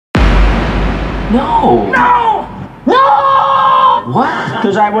No. No! No! What?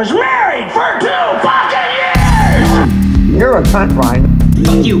 Because I was married for 2 fucking years! You're a cunt, Brian.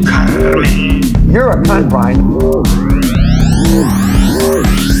 Fuck you, Carmen. You're a cunt, Brian.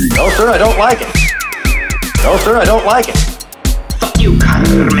 No, sir, I don't like it. No, sir, I don't like it. Fuck you,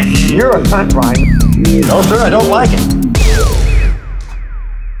 Carmen. You're a cunt, Brian. No, sir, I don't like it.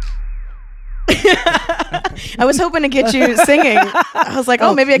 I was hoping to get you singing. I was like,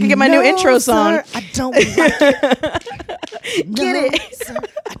 maybe I could get my new intro song. Sir, I don't like it. Get it. Sir,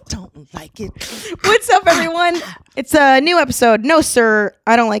 I don't like it. What's up, everyone? It's a new episode. No, sir,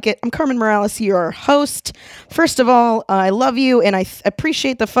 I don't like it. I'm Carmen Morales, your host. First of all, I love you, and I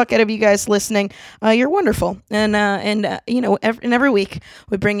appreciate the fuck out of you guys listening. You're wonderful, and you know, every week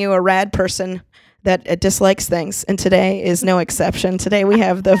we bring you a rad person that dislikes things, and today is no exception. Today we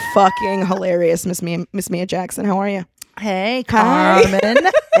have the fucking hilarious Miss Mia Jackson. How are you? Hey, Carmen.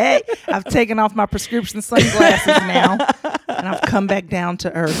 Hey, I've taken off my prescription sunglasses now, and I've come back down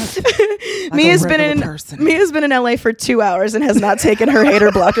to earth. Like Mia's been in LA for 2 hours and has not taken her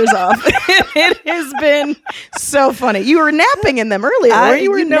hater blockers off. It has been so funny. You were napping in them earlier. You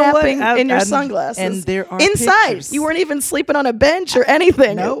were napping in your sunglasses, and there are inside. pictures. You weren't even sleeping on a bench or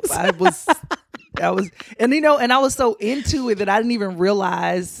anything. Nope, I was, and you know, and I was so into it that I didn't even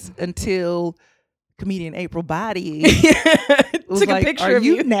realize until comedian April Body was took like, a picture "Are of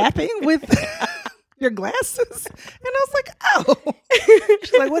you napping with your glasses?" And I was like, "Oh."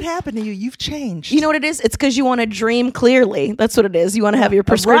 She's like, "What happened to you? You've changed." You know what it is? It's because you want to dream clearly. That's what it is. You want to have your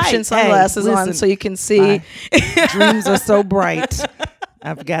prescription Right. sunglasses Hey, on listen, so you can see. my dreams are so bright.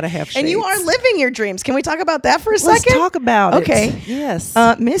 I've got to have shades. And you are living your dreams. Can we talk about that for a Let's second? talk about it. Okay. Yes.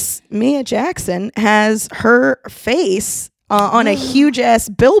 Miss Mia Jackson has her face on a huge ass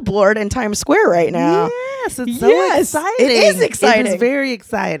billboard in Times Square right now. Yes, it's so Yes, exciting. it is exciting. It was very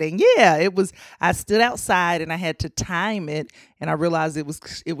exciting. Yeah, it was. I stood outside and I had to time it, and I realized it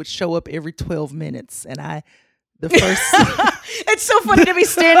would show up every 12 minutes, and the first. It's so funny to be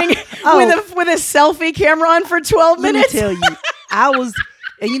standing with a selfie camera on for 12 Let me minutes. tell you, I was.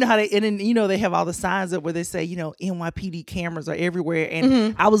 And you know how they have all the signs up where they say, you know, NYPD cameras are everywhere.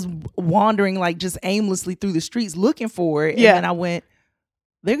 And I was wandering like just aimlessly through the streets looking for it. And then I went,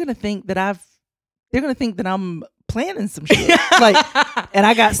 they're going to think that I'm planning some shit. Like, and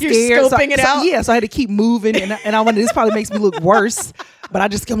I got scared. You're scoping it out? Yeah. So I had to keep moving. And I wanted, this probably makes me look worse. But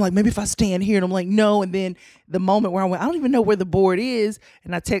I'm like, maybe if I stand here, and I'm like, no. And then the moment where I went, I don't even know where the board is.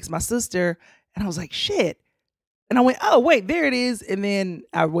 And I text my sister and I was like, shit. And I went, oh, wait, there it is. And then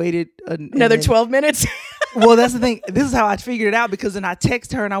I waited. Another 12 minutes. Well, that's the thing. This is how I figured it out, because then I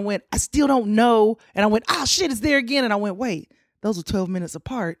text her and I went, I still don't know. And I went, oh, shit, it's there again. And I went, wait, those were 12 minutes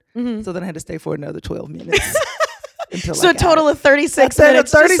apart. So then I had to stay for another 12 minutes. So a total of 36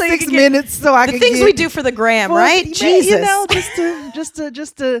 minutes. 36 minutes so I the can things get we do for the gram, right? Jesus. You know,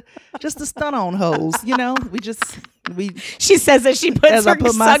 just to stun on hoes. You know, She says that she puts as her I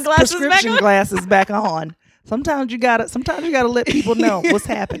put my sunglasses back prescription on. glasses back on. Sometimes you gotta let people know what's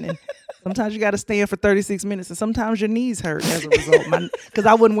happening. Sometimes you gotta stand for 36 minutes, and sometimes your knees hurt as a result. Because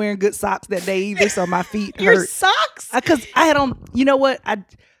I wasn't wearing good socks that day either, so my feet hurt. Your socks? Because I had on. You know what?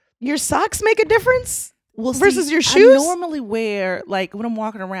 Your socks make a difference? Well, versus see, your shoes? I normally wear, like, when I'm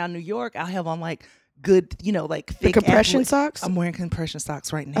walking around New York, I'll have on like good, you know, like thick the compression socks. I'm wearing compression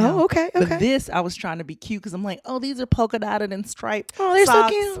socks right now. Oh, okay. But this, I was trying to be cute because I'm like, oh, these are polka dotted and striped. Oh, they're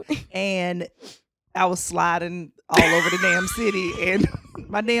socks. so cute. And I was sliding all over the damn city, and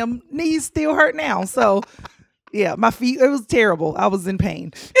my damn knees still hurt now. So, yeah, my feet, it was terrible. I was in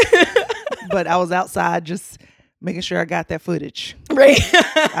pain. But I was outside just making sure I got that footage. Right.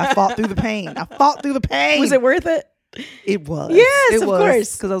 I fought through the pain. Was it worth it? It was. Yes, it of was,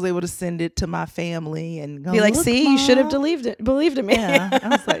 course. Because I was able to send it to my family and go, Be like, "Look, see, Mom." you should have believed in me. Yeah. I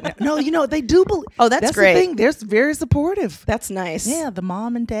was like, no, you know, they do believe. Oh, that's great. The thing. They're very supportive. That's nice. Yeah, the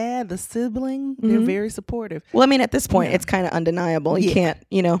mom and dad, the sibling, they're very supportive. Well, I mean, at this point, it's kind of undeniable. You can't,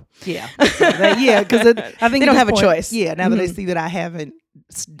 you know. Yeah. Because I think they don't have a choice. Yeah, now that they see that I haven't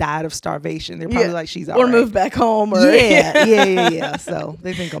died of starvation, they're probably like, she's all or right. moved back home. Or Yeah. So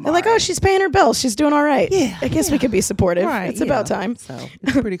they think I'm they're all like, right. oh, she's paying her bills. She's doing all right. Yeah, I guess we could be supportive. Right, It's about time. So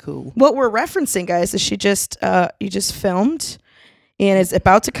it's pretty cool. What we're referencing, guys, is you just filmed, and it's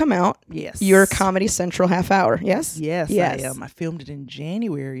about to come out. Yes. Your Comedy Central half hour. Yes. Yes, I am. I filmed it in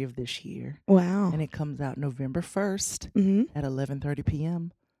January of this year. Wow. And it comes out November 1st at 11:30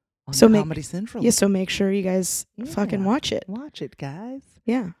 p.m. on Comedy Central. Yeah, so make sure you guys fucking watch it. Watch it, guys.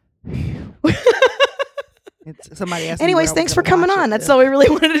 Yeah. Somebody asked me Anyways, where I thanks was for gonna coming watch on. it. That's all we really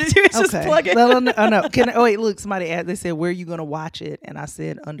wanted to do is just Okay. plug it. No. Wait, look, somebody asked, they said, where are you going to watch it? And I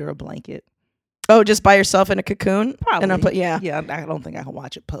said, under a blanket. Oh, just by yourself in a cocoon? Probably. And I'll put, yeah. Yeah, I don't think I can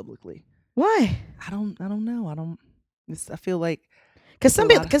watch it publicly. Why? I don't know. I feel like Because some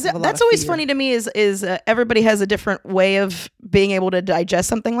people, because a lot that's of always fear. funny to me is everybody has a different way of being able to digest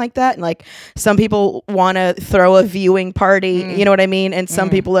something like that. And like some people want to throw a viewing party, you know what I mean? And some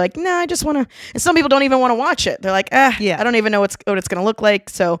people are like, no, I just want to. And some people don't even want to watch it. They're like, Yeah. I don't even know what it's going to look like.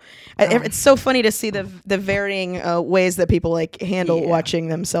 So it's so funny to see the varying ways that people like handle Yeah. watching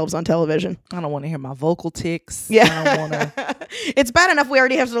themselves on television. I don't want to hear my vocal tics. Yeah. I don't want to. It's bad enough we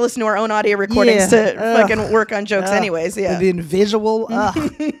already have to listen to our own audio recordings to fucking work on jokes, anyways. Yeah. And then visual.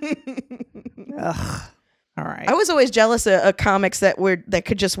 Ugh. Ugh. All right. I was always jealous of comics that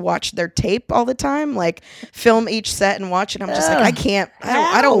could just watch their tape all the time, like film each set and watch it. I'm just like, I can't.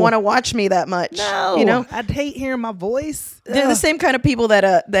 I don't How? want to watch me that much. No, You know, I'd hate hearing my voice. they're the same kind of people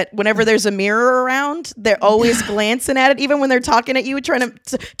that whenever there's a mirror around, they're always glancing at it, even when they're talking to you, trying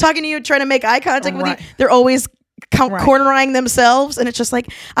to make eye contact with Right. you. They're always Right. cornering themselves, and it's just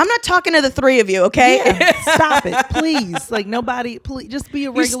like, I'm not talking to the three of you, okay? Yeah, stop it, please. Like nobody, please, just be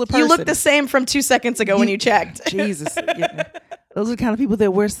a regular person. You look the same from 2 seconds ago when you checked. Jesus, yeah. Those are the kind of people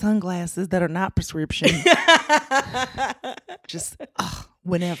that wear sunglasses that are not prescription. Just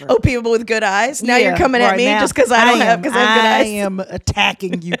whenever. Oh, people with good eyes. Now Yeah, you're coming at right me now, just because I have good eyes. I am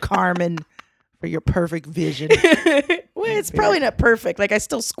attacking you, Carmen, for your perfect vision. Well, it's probably not perfect. Like I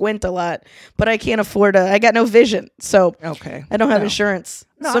still squint a lot, but I can't afford I got no vision, so Okay. I don't have No. insurance.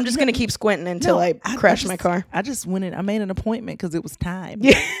 No, So I'm just gonna keep squinting until I crash my car. I just went in. I made an appointment because it was time.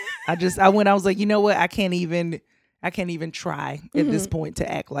 Yeah. I went. I was like, you know what? I can't even try at Mm-hmm. this point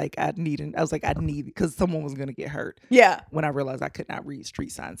to act like I was like, I need because someone was gonna get hurt. Yeah. When I realized I could not read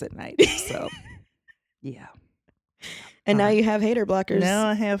street signs at night. So, yeah. And now you have hater blockers. Now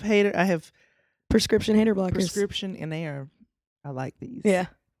I have Prescription hater blockers. prescription, and I like these. Yeah.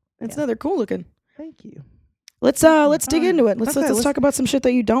 It's Yeah. they're cool looking. Thank you. Let's dig into it. Let's talk about some shit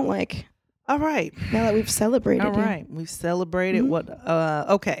that you don't like. All right. Now that we've celebrated. All right. We've celebrated what.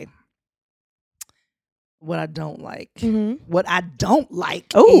 Okay. What I don't like. Mm-hmm. What I don't like.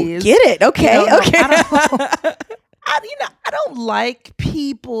 Oh, is, get it? Okay. You know, Okay. I don't like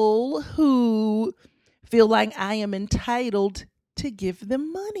people who feel like I am entitled to give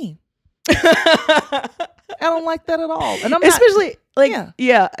them money. I don't like that at all. And I'm especially not,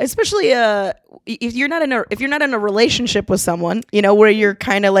 especially if you're not in a relationship with someone, you know, where you're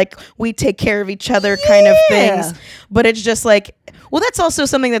kind of like we take care of each other kind of things, but it's just like, well, that's also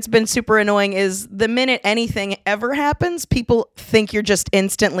something that's been super annoying is the minute anything ever happens, people think you're just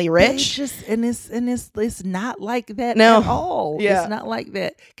instantly rich. It's not like that No. at all. Yeah. It's not like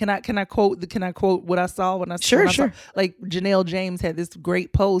that. Can I quote what I saw when I Sure, when I sure. saw, like Janelle James had this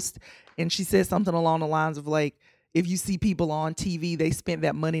great post and she said something along the lines of like, if you see people on TV, they spent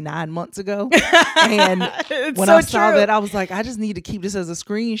that money 9 months ago. And when so I saw true. that, I was like, I just need to keep this as a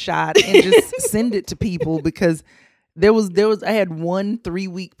screenshot and just send it to people because I had 1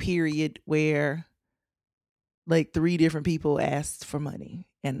 3-week period where like 3 different people asked for money.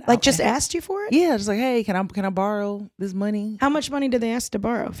 And Like just asked you for it? yeah, just like, hey, can I borrow this money? How much money did they ask to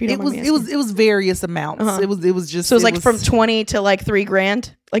borrow? If you don't It mind me was asking? it was various amounts. Uh-huh. It was just So it was like from 20 to like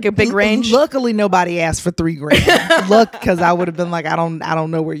 $3,000, like a big range. Luckily, nobody asked for $3,000. Look, because I would have been like, I don't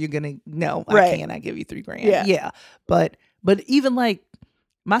know where you're gonna. No, Right. I cannot give you $3,000. Yeah. But even like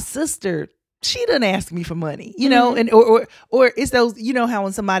my sister, she doesn't ask me for money, you know, and or it's those, you know, how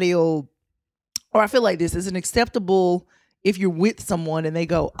when somebody will, or I feel like this is an acceptable. If you're with someone and they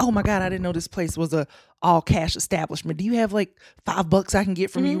go, oh my God, I didn't know this place was a all cash establishment. Do you have like $5 I can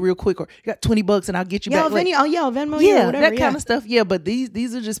get from you real quick? Or you got $20 and I'll get you Yeah, back. Like, I'll Venmo you or yeah, whatever. that kind of stuff. Yeah, but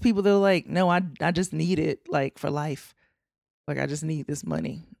these are just people that are like, no, I just need it like for life. Like I just need this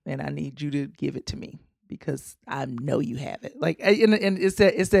money and I need you to give it to me because I know you have it. Like and it's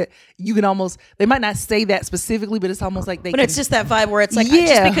that you can almost, they might not say that specifically, but it's almost like they. But can, it's just that vibe where it's like, Yeah.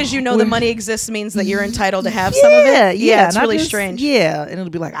 just because you know the money exists means that you're entitled to have some of it. Yeah, it's and I really just- strange. Yeah, and it'll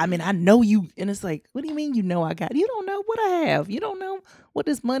be like, I mean, I know you, and it's like, what do you mean you know I got? You don't know what I have. You don't know what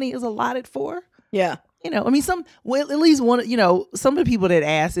this money is allotted for. Yeah. You know, I mean, at least one, you know, some of the people that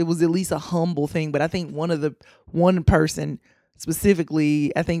asked, it was at least a humble thing. But I think one person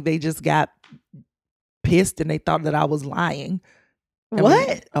specifically, I think they just got pissed and they thought that I was lying.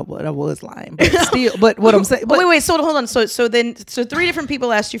 What? I was lying, but still, but what I'm saying, but wait, so hold on. So 3 different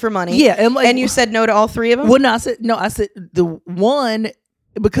people asked you for money. yeah, and like, And you said no to all 3 of them? well, no, I said the one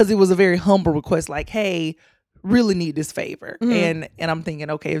because it was a very humble request, like, hey, really need this favor, and I'm thinking,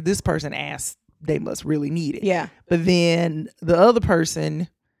 okay, if this person asked, they must really need it. Yeah. But then the other person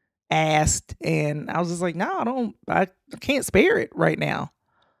asked, and I was just like, no, I can't spare it right now.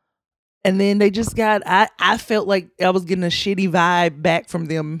 And then they just got, I felt like I was getting a shitty vibe back from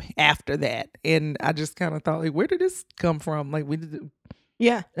them after that. And I just kind of thought, like, where did this come from? Like,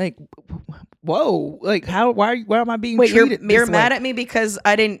 like, whoa, like, why am I being treated you're this mad way? at me because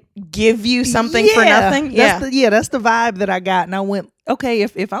I didn't give you something for nothing? That's the vibe that I got. And I went, okay,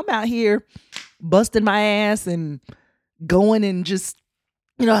 if I'm out here busting my ass and going and just,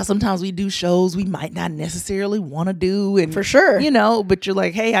 you know, sometimes we do shows we might not necessarily want to do, and for sure, you know, but you're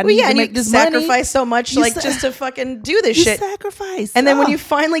like, hey, I need to make this sacrifice money. so much, like just to fucking do this shit. Sacrifice, and then when you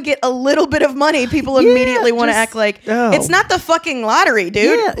finally get a little bit of money, people immediately want to act like it's not the fucking lottery,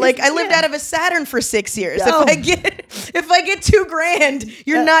 dude. Yeah, like I lived out of a Saturn for 6 years. If I get $2,000,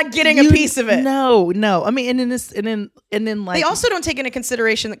 you're not getting a piece of it. No. I mean, and then like they also don't take into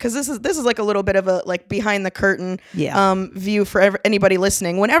consideration because this is like a little bit of a like behind the curtain view for anybody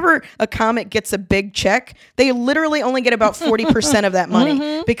listening. Whenever a comic gets a big check, they literally only get about 40% of that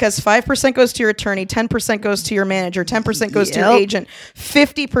money because 5% goes to your attorney, 10% goes to your manager, 10% goes to your agent,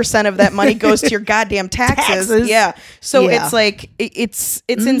 50% of that money goes to your goddamn taxes. Yeah. So it's like it's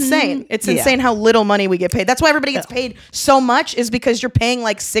insane. It's insane how little money we get paid. That's why everybody gets paid so much is because you're paying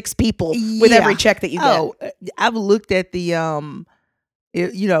like 6 people with every check that you get. Oh, I've looked at the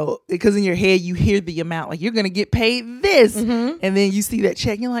you know, because in your head you hear the amount, like you're gonna get paid this, and then you see that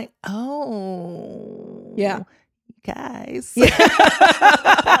check, and you're like, oh, yeah, guys. Fuck.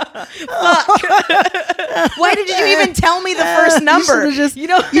 Why did you even tell me the first number? You should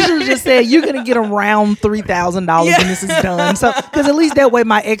have just said you're gonna get around $3,000 when this is done. So, because at least that way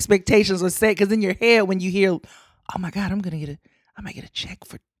my expectations were set. Because in your head, when you hear, oh my God, I might get a check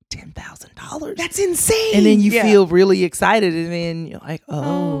for $10,000. That's insane. And then you feel really excited, and then you're like,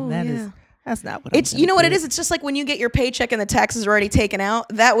 that's not what it's. You know what it is? It's just like when you get your paycheck and the taxes are already taken out.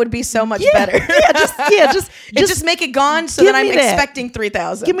 That would be so much better. Just make it gone so that I'm expecting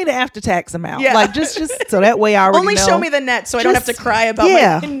 $3,000. Give me the after tax amount. Yeah. Like just so that way I already only know. Show me the net so I don't have to cry about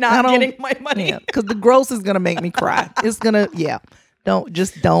not getting my money. Because the gross is gonna make me cry. It's gonna Don't.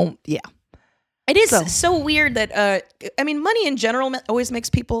 It is so weird that I mean, money in general always makes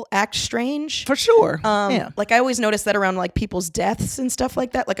people act strange. For sure. Like I always notice that around like people's deaths and stuff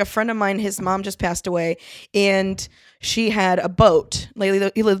like that. Like a friend of mine, his mom just passed away, and she had a boat.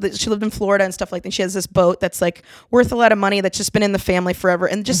 She lived in Florida and stuff like that. She has this boat that's like worth a lot of money that's just been in the family forever.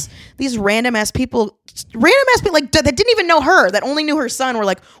 And just these random ass people like that didn't even know her, that only knew her son, were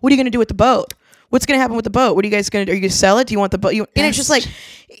like, "What are you gonna do with the boat? What's going to happen with the boat? What are you guys going to do? Are you going to sell it? Do you want the boat? And it's just like,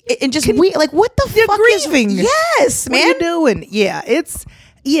 like, what the fuck grieving. Yes, man. What are you doing?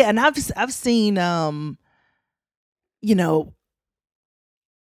 Yeah, and I've seen, you know,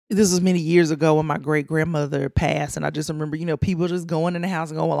 this was many years ago when my great grandmother passed, and I just remember, you know, people just going in the house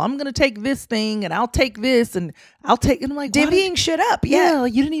and going, well, I'm going to take this thing, and I'll take this, and I'll take, and I'm like, divvying shit up. Yeah.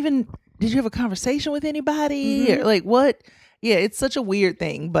 Like, did you have a conversation with anybody? Or like, what? Yeah, it's such a weird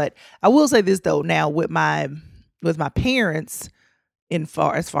thing. But I will say this though, now with my parents, as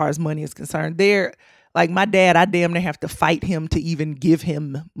far as money is concerned, they're like my dad, I damn near have to fight him to even give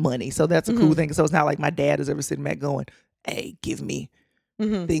him money. So that's a cool thing. So it's not like my dad is ever sitting back going, hey, give me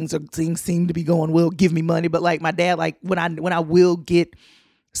things seem to be going well, give me money. But like my dad, like when I will get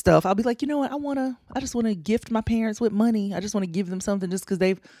stuff, I'll be like, you know what, I just want to gift my parents with money. I just want to give them something just because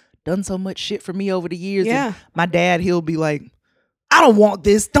they've done so much shit for me over the years. Yeah. And my dad, he'll be like, I don't want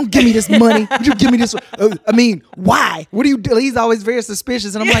this. Don't give me this money. Would you give me this? I mean, why? What do you do? He's always very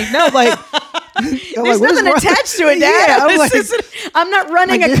suspicious. And I'm like, no, like. There's nothing attached to it, Dad. Yeah, I'm not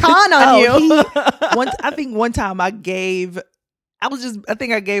running a con on you. I think one time I gave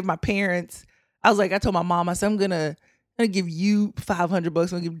my parents, I told my mom, I said, I'm going to give you $500. I'm going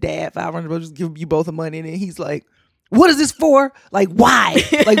to give Dad $500. Just give you both the money. And then he's like, what is this for? Like, why?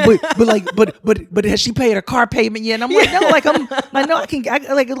 Like, but has she paid her car payment yet? And I'm like, no,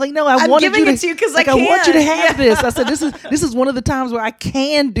 I wanted giving it to you because I want you to have this. I said, this is one of the times where I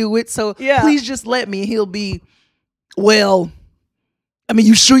can do it. So please just let me. And he'll be, well, I mean,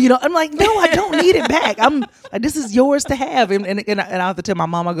 you sure you don't? I'm like, no, I don't need it back. I'm like, this is yours to have. And I have to tell my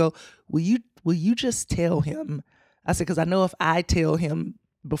mom, I go, will you just tell him? I said, because I know if I tell him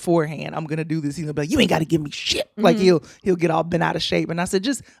beforehand, I'm gonna do this, he's gonna be like, you ain't gotta give me shit. Like he'll get all bent out of shape. And I said,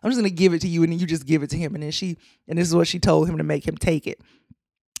 I'm just gonna give it to you, and then you just give it to him. And then this is what she told him to make him take it.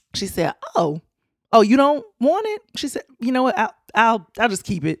 She said, oh, you don't want it? She said, you know what, I'll just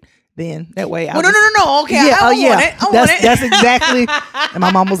keep it. then. That way. Well, no. Okay, Yeah, I want it. I want it. That's exactly. And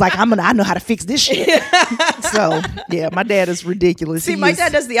my mom was like, I know how to fix this shit. So yeah, my dad is ridiculous. See, my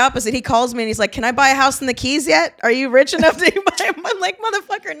dad does the opposite. He calls me and he's like, "Can I buy a house and the keys yet? Are you rich enough to buy?" I'm like,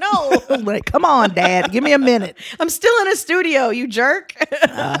 "Motherfucker, no." I'm like, come on, Dad, give me a minute. I'm still in a studio, you jerk.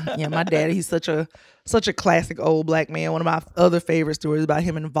 Yeah, my daddy, he's such a classic old black man. One of my other favorite stories about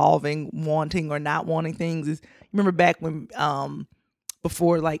him involving wanting or not wanting things is, remember back when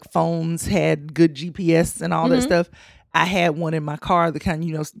before like phones had good GPS and all that stuff, I had one in my car, the kind,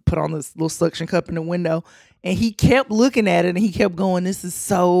 put on this little suction cup in the window, and he kept looking at it and he kept going, "This is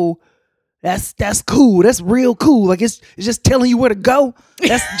so, that's cool. That's real cool. Like it's just telling you where to go.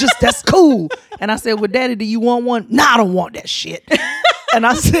 That's cool." And I said, "Well, Daddy, do you want one?" "Nah, I don't want that shit." And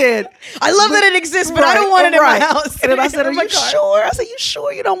I said, "I love that it exists, but I don't want it in my house." And then I said, "Are you sure?" I said, "You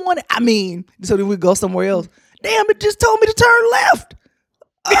sure you don't want it?" I mean, so then we go somewhere else. "Damn, it just told me to turn left."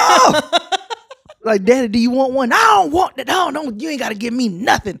 Oh. Like, "Daddy, do you want one?" "I don't want it. No, you ain't got to give me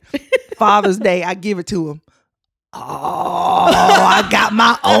nothing." Father's Day, I give it to him. "Oh, I got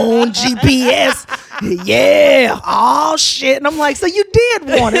my own GPS. Yeah. Oh, shit." And I'm like, "So you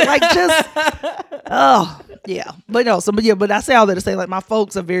did want it." Like, just, oh, yeah. But no, but I say all that to say, like, my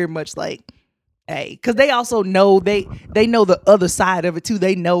folks are very much like, hey, because they also know, they know the other side of it too.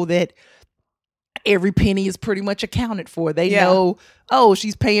 They know that every penny is pretty much accounted for. They know, oh,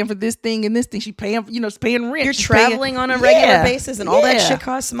 she's paying for this thing and this thing. She's paying, she's paying rent. You're she's traveling on a regular basis, and all that shit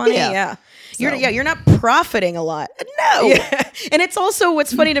costs money. Yeah. You're not profiting a lot. No. Yeah. And it's also,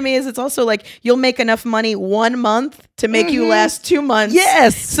 what's funny to me is it's also like you'll make enough money 1 month to make you last 2 months.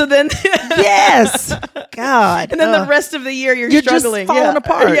 Yes. So then Yes. God. And then the rest of the year you're struggling. Just falling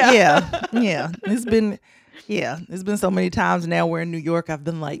apart. Yeah. Yeah. It's been so many times now where in New York I've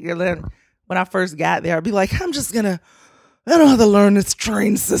been like, when I first got there, I'd be like, I don't have to learn this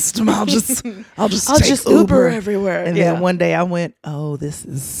train system. I'll just take Uber everywhere. And then one day I went, oh, this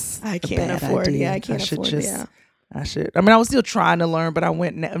is I can't afford. idea. Yeah, I can't afford. I should. I mean, I was still trying to learn, but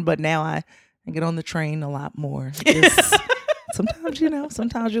but now I get on the train a lot more. Sometimes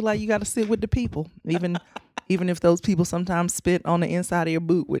you're like, you got to sit with the people, even if those people sometimes spit on the inside of your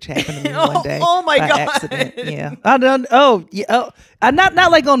boot, which happened to me one day. Oh my by God. accident. Yeah. I done. Oh, yeah. Oh, not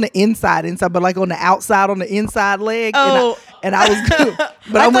like on the inside, but like on the outside, on the inside leg. Oh. And I was good.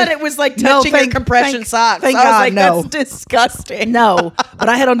 But I thought it was like touching your compression socks. Thank I was God, like, no. that's disgusting. No. But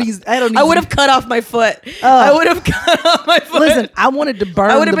I had on these. I would have cut off my foot. I would have cut off my foot. Listen, I wanted to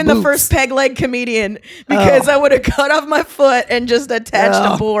burn. I would have been boots. the first peg leg comedian because I would have cut off my foot and just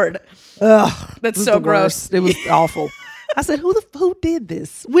attached a board. Ugh, That's so gross. Worst. It was awful. I said, who did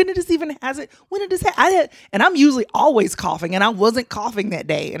this? When did this happen? And I'm usually always coughing, and I wasn't coughing that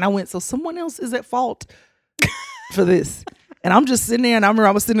day. And I went, so someone else is at fault for this. And I'm just sitting there, and I remember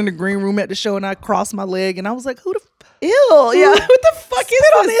I was sitting in the green room at the show, and I crossed my leg, and I was like, Ew, yeah. What the fuck is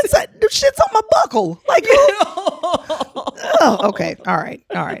on the inside? The shit's on my buckle. Like, oh, okay. All right.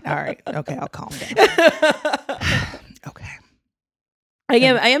 Okay, I'll calm down. Okay.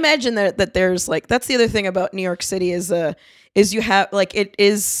 I imagine that there's like, that's the other thing about New York City is you have like, it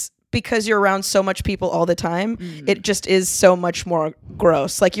is because you're around so much people all the time. It just is so much more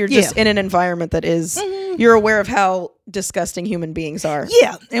gross. Like you're just in an environment that is, you're aware of how disgusting human beings are.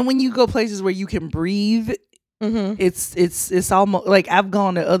 Yeah. And when you go places where you can breathe, it's almost like I've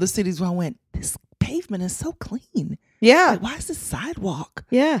gone to other cities where I went, this pavement is so clean. Yeah. Like, why is this sidewalk?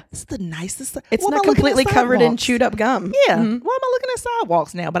 Yeah. It's the nicest. It's not completely covered in chewed up gum. Yeah. Why am I looking at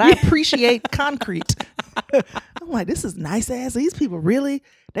sidewalks now? But I appreciate concrete. I'm like, this is nice ass. These people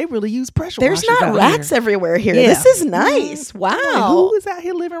they really use pressure There's washers not out rats here. everywhere here. Yeah. This is nice. Wow. Like, who is out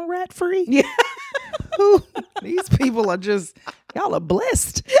here living rat free? Yeah. These people are just, y'all are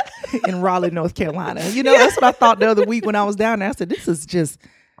blessed in Raleigh, North Carolina. That's what I thought the other week when I was down there. I said, this is just,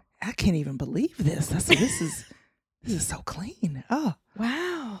 I can't even believe this. I said, this is so clean. Oh,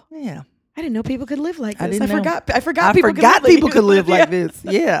 wow. Yeah. I didn't know people could live like this. I forgot people could live like this.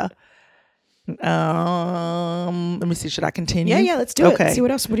 Yeah. Let me see. Should I continue? Yeah, let's do it. Let's see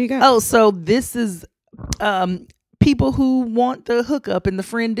what else. What do you got? Oh, so this is people who want the hookup and the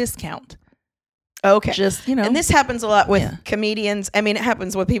friend discount. Okay. Just, And this happens a lot with comedians. I mean, it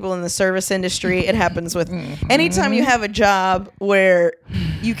happens with people in the service industry. It happens with anytime you have a job where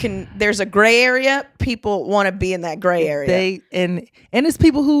there's a gray area, people want to be in that gray area. And it's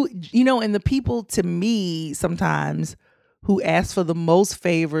people who, and the people to me sometimes who ask for the most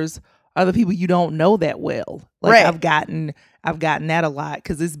favors are the people you don't know that well. Like right. I've gotten that a lot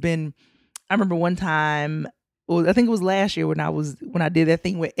because it's been, I remember one time, I think it was last year when I did that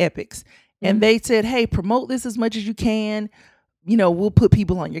thing with Epics. And they said, hey, promote this as much as you can, we'll put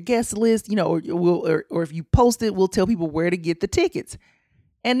people on your guest list, or if you post it, we'll tell people where to get the tickets.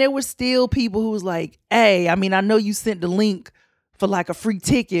 And there were still people who was like, hey, I mean, I know you sent the link for like a free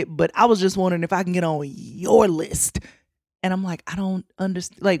ticket, but I was just wondering if I can get on your list. And I'm like, I don't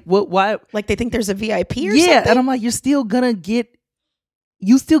understand. Like, why? Like they think there's a VIP or yeah. something? And I'm like, you still get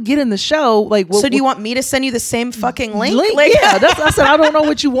in the show. Like, so do you want me to send you the same fucking link? Like, yeah, I said, I don't know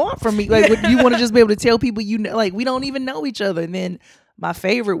what you want from me. Like, you want to just be able to tell people, like, we don't even know each other. And then my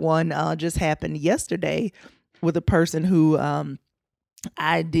favorite one just happened yesterday with a person who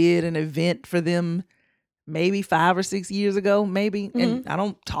I did an event for them maybe 5 or 6 years ago, maybe. Mm-hmm. And I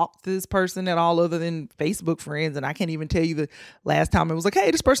don't talk to this person at all other than Facebook friends. And I can't even tell you the last time it was like,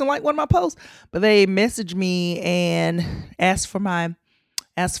 hey, this person liked one of my posts. But they messaged me and asked for my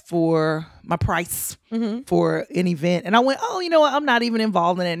price for an event. And I went, oh, you know what? I'm not even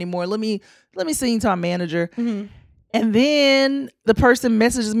involved in it anymore. Let me send you to our manager. Mm-hmm. And then the person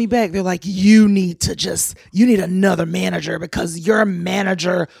messages me back. They're like, you need another manager because your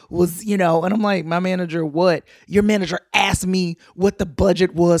manager was, and I'm like, my manager, what? Your manager asked me what the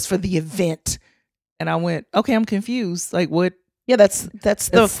budget was for the event. And I went, okay, I'm confused. Like, what? Yeah, that's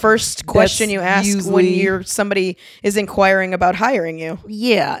the first question you ask when somebody is inquiring about hiring you.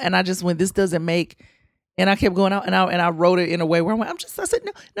 Yeah. And I just went, this doesn't make. And I kept going out and I wrote it in a way where I said,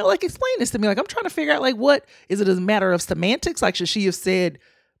 no, like, explain this to me. Like, I'm trying to figure out, like, what is it a matter of semantics? Like, should she have said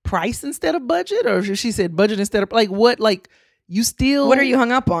price instead of budget, or should she said budget instead of, like, what, like, you still, what are you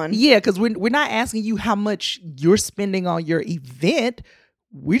hung up on? Yeah. Cause we're not asking you how much you're spending on your event.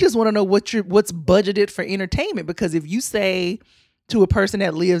 We just want to know what's budgeted for entertainment. Because if you say to a person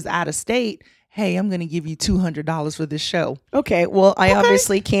that lives out of state, hey, I'm going to give you $200 for this show. Okay, well, I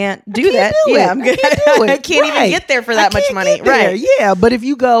obviously can't do that. I'm good. I can't even get there for that much money. Right. Yeah, but if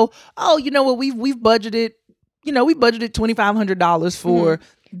you go, oh, you know what, we've budgeted, we budgeted $2,500 for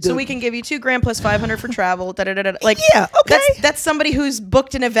so we can give you $2,000 plus $500 for travel. Like, yeah, okay. That's somebody who's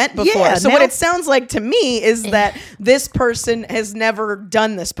booked an event before. Yeah, so what it sounds like to me is that this person has never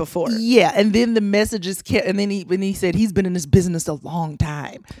done this before. Yeah, and then the messages kept, and then he said he's been in this business a long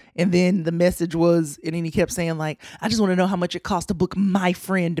time, and then the message was, and then he kept saying, like, I just want to know how much it costs to book my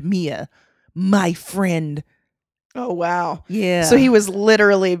friend Mia, my friend. Oh, wow. Yeah. So he was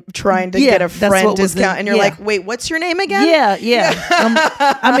literally trying to get a friend discount. And you're like, wait, what's your name again? Yeah.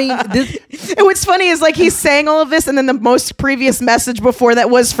 I mean, and what's funny is, like, he's saying all of this, and then the most previous message before that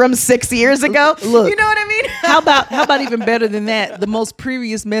was from 6 years ago. Look, you know what I mean? How about even better than that? The most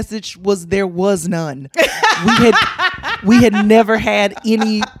previous message was there was none. We had never had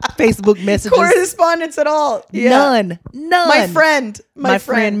any Facebook messages. Correspondence at all. Yeah. None. My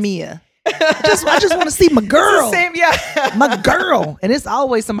friend Mia. I just want to see my girl. Same, yeah. My girl. And it's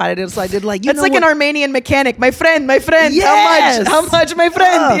always somebody that's like, it's like an Armenian mechanic. My friend. Yes. How much, my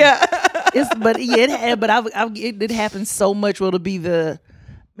friend? Yeah. It happens so much. Well, to be man,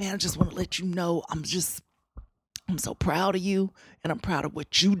 I just want to let you know, I'm so proud of you, and I'm proud of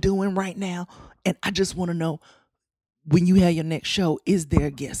what you doing right now. And I just want to know, when you have your next show, is there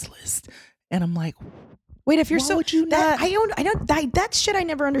a guest list? And I'm like, wait, if you're that shit I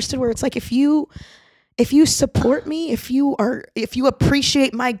never understood, where it's like, if you support me, if you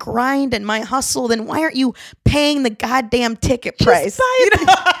appreciate my grind and my hustle, then why aren't you paying the goddamn ticket price?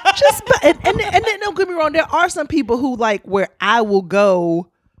 And don't get me wrong, there are some people who, like, where I will go,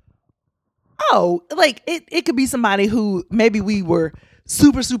 oh, like, it could be somebody who maybe we were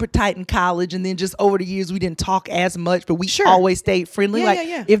super, super tight in college, and then just over the years we didn't talk as much, but we always stayed friendly.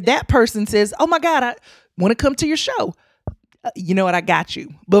 If that person says, oh my God, I want to come to your show, you know what, I got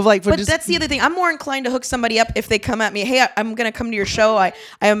you. But that's the other thing. I'm more inclined to hook somebody up if they come at me, hey, I'm gonna come to your show,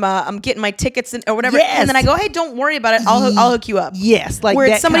 I'm getting my tickets or whatever, and then I go, hey, don't worry about it, I'll hook you up. Yes, like where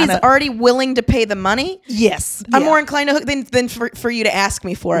it's somebody's already willing to pay the money. Yes, I'm more inclined to hook than for you to ask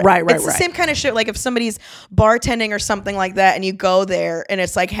me for it. Right. It's the same kind of shit. Like if somebody's bartending or something like that, and you go there and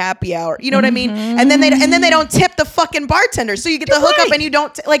it's like happy hour, you know what I mean? And then they don't tip the fucking bartender, so you get the hookup and you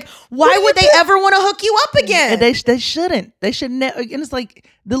don't like. Why would they ever want to hook you up again? They shouldn't. They should never. And it's like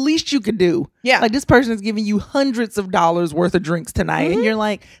the least you could do. Yeah. Like, this person is giving you hundreds of dollars worth of drinks tonight, and you're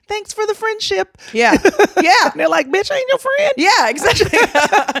like, thanks for the friendship. Yeah. Yeah. And they're like, bitch, I ain't your friend. Yeah, exactly.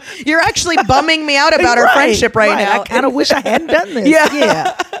 You're actually bumming me out about our friendship right now. I kind of wish I hadn't done this.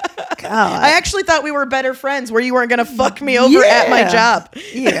 Yeah. God. I actually thought we were better friends, where you weren't going to fuck me over at my job.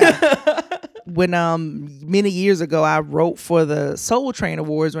 Yeah. When many years ago, I wrote for the Soul Train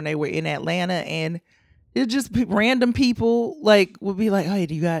Awards when they were in Atlanta, and it's just random people like would be like, hey,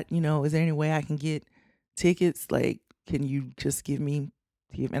 do you got, is there any way I can get tickets? Like, can you just give me?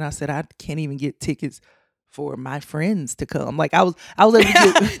 And I said, I can't even get tickets for my friends to come. Like I was able to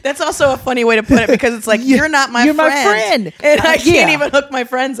get, That's also a funny way to put it because it's like you're not my friend. And I can't even hook my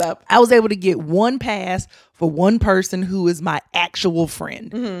friends up. I was able to get one pass for one person who is my actual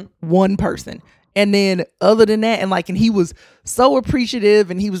friend. One person. And then other than that, and he was so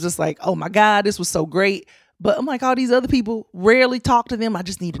appreciative and he was just like, oh my God, this was so great. But I'm like, all these other people, rarely talk to them. I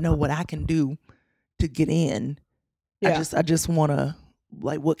just need to know what I can do to get in. Yeah. I just want to,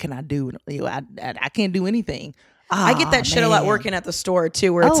 what can I do? I can't do anything. I get that shit a lot working at the store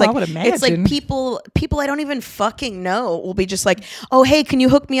too, where it's I would imagine. it's like people I don't even fucking know will be just like, oh hey, can you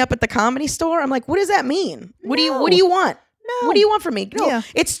hook me up at the Comedy Store? I'm like, what does that mean? What do you want? No. What do you want from me? No, Yeah.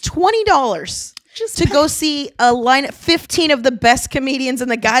 it's $20 Just to go see a line of 15 of the best comedians in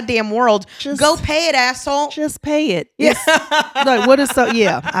the goddamn world. Go pay it, asshole. Just pay it. Yeah. What is so?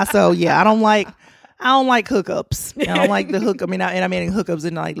 Yeah. I don't like hookups. I don't like the hook. I mean hookups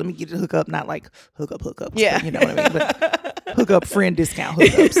and let me get the hookup, not like hookups. Yeah. But you know what I mean. But hookup friend discount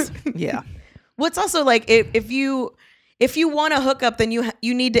hookups. Yeah. Well, it's also like if you want to hook up, then you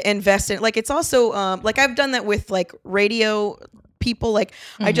need to invest in it. Like it's also I've done that with radio people.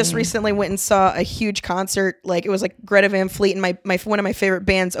 I just recently went and saw a huge concert. It was Greta Van Fleet and my one of my favorite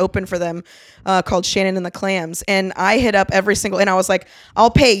bands opened for them called Shannon and the Clams. And I hit up every single, and I was like,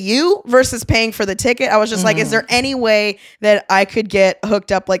 I'll pay you versus paying for the ticket. I was just like, is there any way that I could get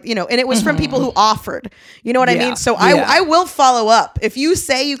hooked up? And it was from people who offered, you know what I mean? So I will follow up. If you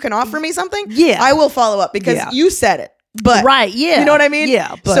say you can offer me something, I will follow up because you said it. But right, yeah. You know what I mean?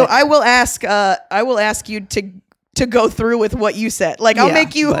 Yeah. But, so I will ask you to go through with what you said. I'll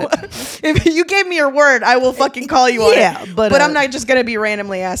make you if you gave me your word, I will fucking call you on it. But I'm not just gonna be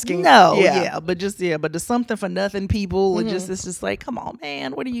randomly asking. No, but the something for nothing people it's just like, come on,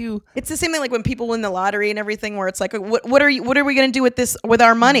 man, what are you? It's the same thing when people win the lottery and everything, where it's like, what are we gonna do with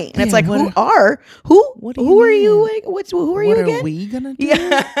our money? And it's like, who are you again? We gonna do?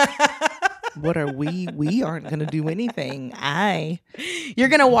 Yeah. What are we? We aren't gonna do anything. You're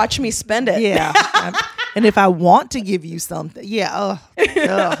gonna watch me spend it. Yeah. And if I want to give you something, yeah,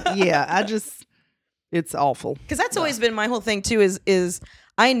 it's awful. Because that's always been my whole thing too. Is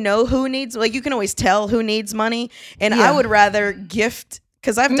I know who needs, you can always tell who needs money, and I would rather gift.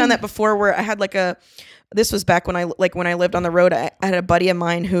 Because I've done that before, where I had this was back when I lived on the road. I had a buddy of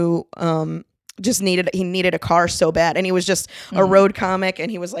mine who just needed a car so bad, and he was just a road comic,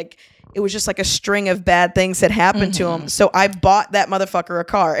 and he was like, it was just a string of bad things that happened to him. So I bought that motherfucker a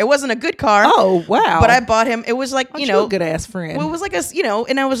car. It wasn't a good car. Oh, wow. But I bought him. It was a good ass friend. Well, it was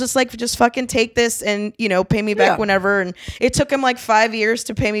and I was just like, just fucking take this and, pay me back whenever. And it took him 5 years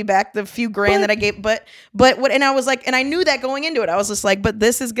to pay me back the few grand that I gave. But what, and I was like, and I knew that going into it, I was just like, but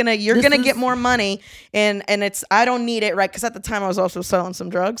this is you're going to get more money. And I don't need it. Right. Cause at the time I was also selling some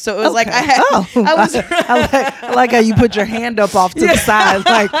drugs. So it was I like how you put your hand up off to the side.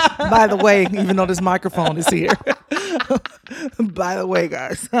 By the way, even though this microphone is here. By the way,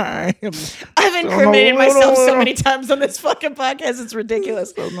 guys. I've incriminated myself so many times on this fucking podcast. It's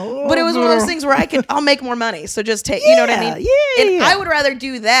ridiculous. But it was one of those things where I'll make more money. So just take, you know what I mean? Yeah. And I would rather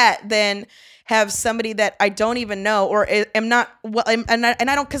do that than have somebody that I don't even know or am not well, and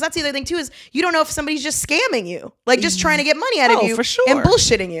I don't, because that's the other thing too, is you don't know if somebody's just scamming you, just trying to get money out of you for sure. and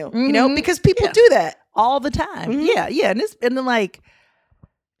bullshitting you, because people do that all the time. Yeah. And then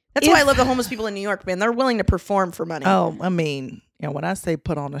that's why I love the homeless people in New York, man. They're willing to perform for money. Oh, I mean, when I say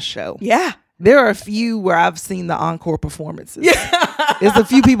put on a show, there are a few where I've seen the encore performances. Yeah. There's a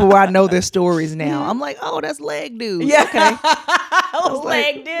few people where I know their stories now. I'm like, oh, that's Leg Dude. Yeah. Okay.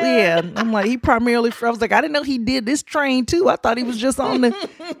 Leg Dude. Yeah. I'm like, he primarily, I was like, I didn't know he did this train too. I thought he was just on the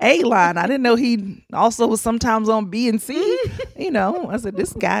A line. I didn't know he also was sometimes on B and C. I said,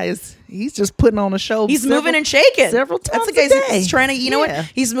 this guy he's just putting on a show. He's moving and shaking several times a day. He's trying to, you know what?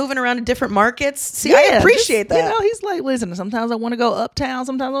 He's moving around to different markets. See, I appreciate that. He's like, listen, sometimes I want to go uptown,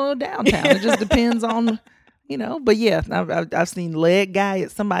 sometimes I want to go downtown. It just depends on, but yeah, I've seen Leg Guy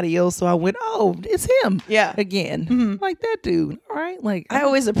at somebody else. So I went, oh, it's him. Yeah. Again. Like that dude. All right. I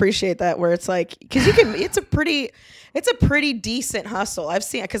always appreciate that, where it's because you can, it's a pretty decent hustle. I've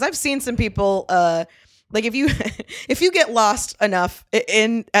seen some people, if you get lost enough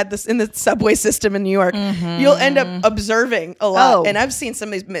in the subway system in New York, you'll end up observing a lot. And I've seen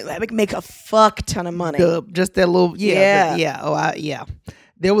somebody make a fuck ton of money. Just that little, yeah.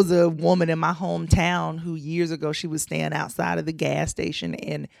 There was a woman in my hometown who years ago, she would stand outside of the gas station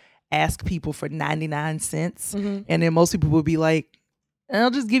and ask people for 99 cents. And then most people would be like, and I'll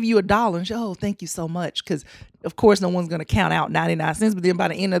just give you $1. And she, oh, thank you so much. Because, of course, no one's going to count out 99 cents. But then by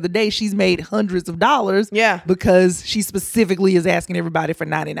the end of the day, she's made hundreds of dollars. Yeah. Because she specifically is asking everybody for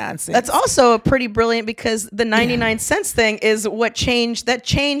 99 cents. That's also pretty brilliant because the 99 cents thing is what changed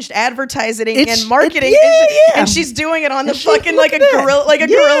advertising and marketing. And she's doing it on the fucking like a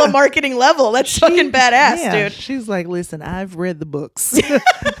guerrilla marketing level. That's fucking badass, dude. She's like, listen, I've read the books.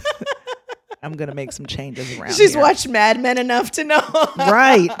 I'm going to make some changes around She's here. watched Mad Men enough to know.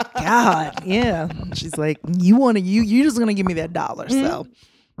 Right. God. Yeah. She's like, you're just going to give me that $1. So,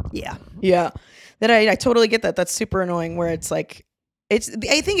 yeah. Yeah. Then I totally get that. That's super annoying where it's like, I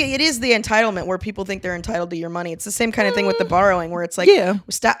think it is the entitlement where people think they're entitled to your money. It's the same kind of thing with the borrowing where it's like,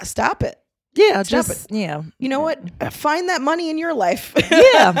 stop it. Yeah. Stop it. Yeah. You know what? Find that money in your life.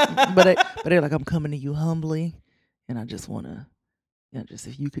 Yeah. But they're like, I'm coming to you humbly. And I just want to, just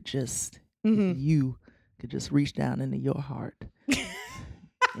if you could just, if you could just reach down into your heart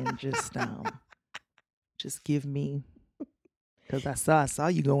and just give me, because I saw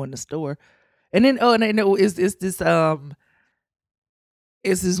you go in the store, and then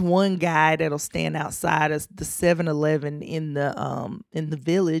it's this one guy that'll stand outside of the 7-Eleven in the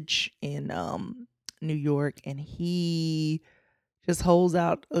Village in New York, and he just holds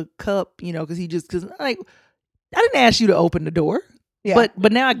out a cup, because I didn't ask you to open the door. Yeah.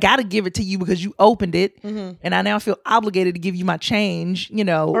 But now I gotta give it to you because you opened it, and I now feel obligated to give you my change,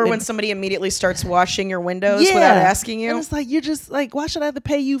 Or when somebody immediately starts washing your windows without asking you. And it's like, you're just like, why should I have to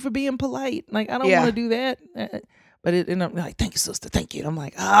pay you for being polite? Like, I don't want to do that. And I'm like, thank you, sister, thank you. And I'm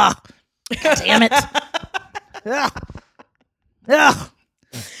like, God damn it.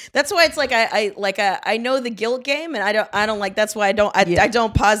 That's why it's like I know the guilt game, and I don't like. That's why I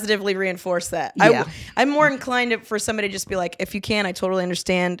don't positively reinforce that. Yeah. I'm more inclined for somebody to just be like, if you can, I totally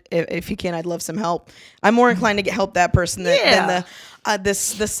understand. If you can, I'd love some help. I'm more inclined to help that person than the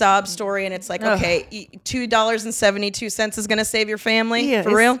sob story. And it's like, okay, $2.72 is gonna save your family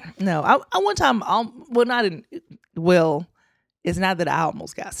for real. No, I one time, it's not that I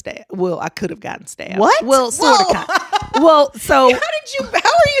almost got stabbed. Well, I could have gotten stabbed. What? Well, sort of. Well, so how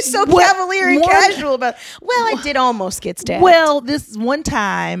are you so cavalier and casual about? Well, I did almost get stabbed. Well, this one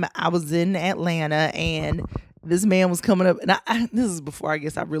time I was in Atlanta and this man was coming up, and this is before I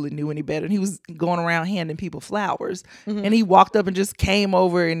guess I really knew any better. And he was going around handing people flowers, and he walked up and just came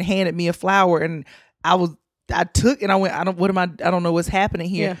over and handed me a flower, and I took and I went, I don't know what's happening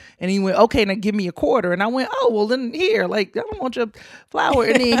here. Yeah. And he went, okay, now give me a quarter. And I went, oh, well then here, like, I don't want your flower.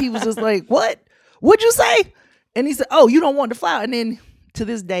 And then he was just like, what? What'd you say? And he said, oh, you don't want the flower. And then to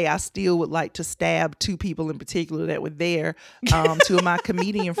this day, I still would like to stab two people in particular that were there. Two of my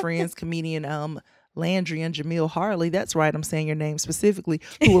comedian friends, Landry and Jamil Harley, that's right, I'm saying your name specifically,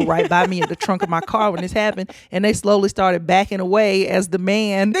 who were right by me in the trunk of my car when this happened, and they slowly started backing away as the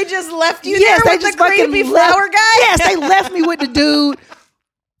man. They just left you there with the creepy flower guy? Yes, they left me with the dude,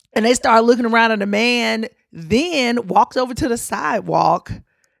 and they started looking around at the man, then walked over to the sidewalk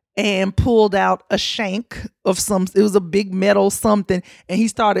and pulled out a shank of it was a big metal something, and he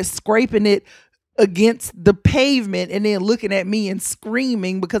started scraping it against the pavement and then looking at me and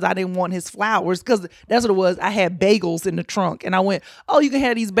screaming because I didn't want his flowers, because that's what it was. I had bagels in the trunk, and I went, oh, you can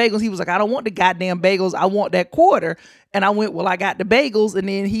have these bagels. He was like, I don't want the goddamn bagels. I want that quarter. And I went, well, I got the bagels. And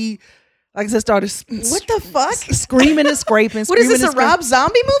then he, like I said, started what the fuck? Screaming and scraping. What is this, a Rob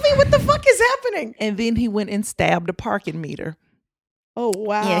Zombie movie? What the fuck is happening? And then he went and stabbed a parking meter. Oh,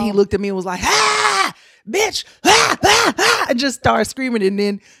 wow. Yeah, he looked at me and was like, bitch, and just started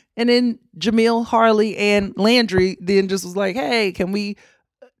screaming. And then Jamil Harley and Landry then just was like, hey, can we,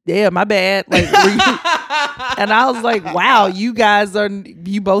 my bad. Like, and I was like, wow, you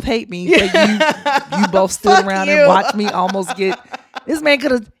both hate me. Like, you both stood around and watched me almost get, this man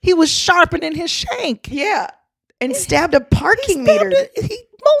he was sharpening his shank. Yeah. And stabbed a parking meter.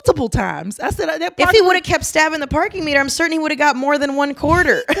 Multiple times. I said, if he would have kept stabbing the parking meter, I'm certain he would have got more than one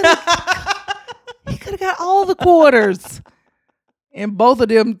quarter. He could have got all the quarters. And both of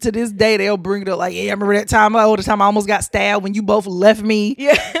them, to this day, they'll bring it up like, yeah, I remember that time, the time I almost got stabbed when you both left me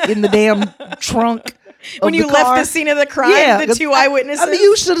in the damn trunk. When you left the scene of the crime, the two eyewitnesses. I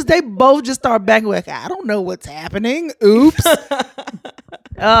mean, they both just start backing like, I don't know what's happening. Oops.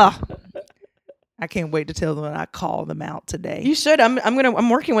 I can't wait to tell them when I call them out today. You should. I'm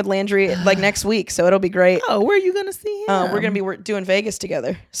working with Landry like next week, so it'll be great. Oh, where are you gonna see him? We're gonna be doing Vegas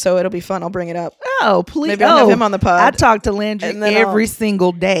together, so it'll be fun. I'll bring it up. Oh, please. Maybe I'll have him on the pod. I talk to Landry every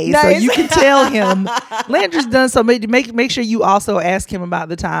single day, so you can tell him. Landry's done so. Make sure you also ask him about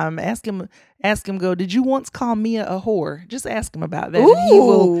the time. Ask him. Go, did you once call Mia a whore? Just ask him about that. Ooh. And he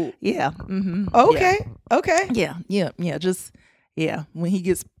will. Yeah. Mm-hmm. Okay. Yeah. Okay. Yeah. Just Yeah, when he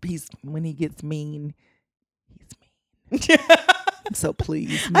gets mean, he's mean. So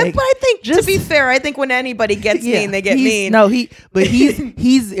please, But I think, to be fair, I think when anybody gets mean, they get mean. No,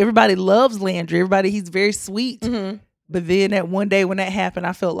 he's everybody loves Landry. He's very sweet. Mm-hmm. But then that one day when that happened,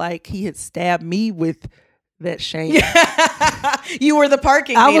 I felt like he had stabbed me with that shame. You were the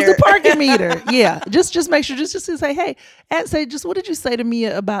parking meter. I was the parking meter. Yeah. Just make sure, just to say, hey, what did you say to me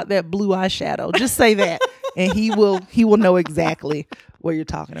about that blue eyeshadow? Just say that. And he will know exactly what you're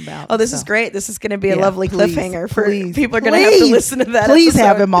talking about. Oh, this is great. This is going to be a lovely cliffhanger for people are going to have to listen to that. Please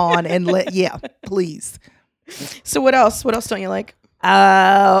have him on and please. So what else? What else don't you like?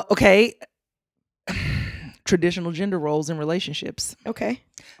 Okay. Traditional gender roles in relationships. Okay.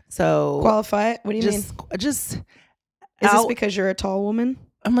 So qualify it. What do you mean? Is this because you're a tall woman?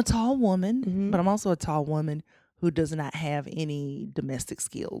 I'm a tall woman, mm-hmm. but I'm also a tall woman who does not have any domestic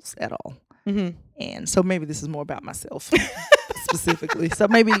skills at all. Mm-hmm. And so maybe this is more about myself specifically. So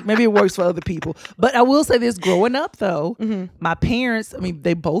maybe it works for other people. But I will say this: growing up, though, mm-hmm. my parents,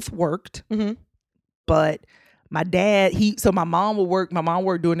 they both worked, mm-hmm. but my dad, my mom would work. My mom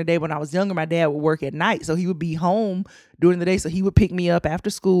worked during the day when I was younger. My dad would work at night. So he would be home during the day. So he would pick me up after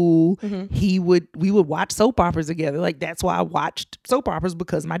school. Mm-hmm. We would watch soap operas together. Like, that's why I watched soap operas,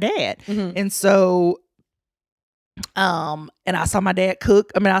 because of my dad. Mm-hmm. And so, and I saw my dad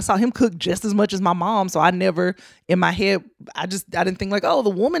cook. I saw him cook just as much as my mom. So I never, in my head, I didn't think like, oh, the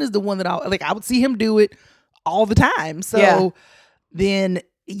woman is the one that I would see him do it all the time. So then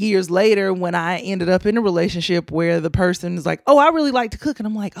years later, when I ended up in a relationship where the person is like, oh, I really like to cook. And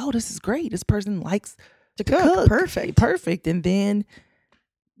I'm like, oh, this is great. This person likes to cook. Perfect. And then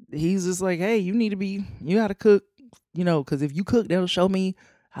he's just like, hey, you gotta cook, because if you cook, that'll show me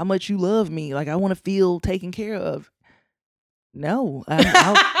how much you love me. Like, I want to feel taken care of. No, I'm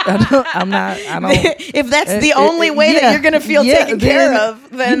not. I don't. If that's the only way that you're going to feel taken care of,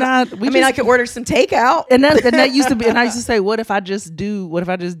 then I could order some takeout. And that used to be. And I used to say, what if I just do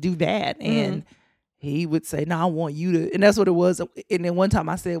that? And he would say, no, I want you to. And that's what it was. And then one time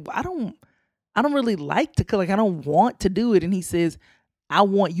I said, well, I don't really like to cook. Like, I don't want to do it. And he says, I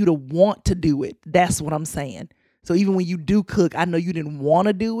want you to want to do it. That's what I'm saying. So even when you do cook, I know you didn't want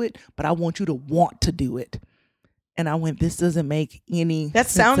to do it, but I want you to want to do it. And I went, this doesn't make any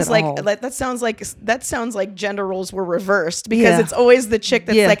sense at all. That sounds like gender roles were reversed, because it's always the chick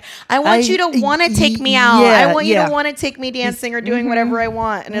that's like, I want you to want to take me out. I want you to want to take me dancing or doing whatever I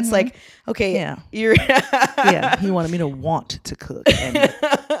want. And it's like, okay, you're he wanted me to want to cook. And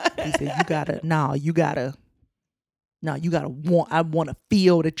he said, I want to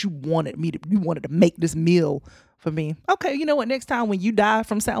feel that you wanted to make this meal for me. Okay, you know what? Next time when you die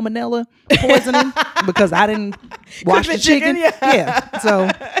from salmonella poisoning because I didn't wash the chicken. Yeah. So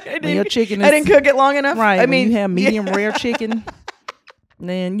when your chicken is, I didn't cook it long enough. Right. I mean, you have medium rare chicken,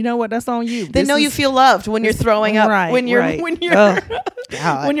 then you know what? That's on you. They know you feel loved when you're throwing up. Right, when you're when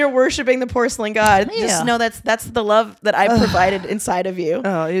you're worshiping the porcelain god. Yeah. Just know that's the love that I provided inside of you.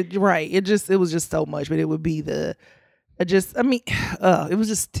 It was just so much, but it would be it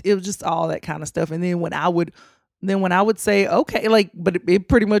was just all that kind of stuff. And then when I would say, okay, like, but it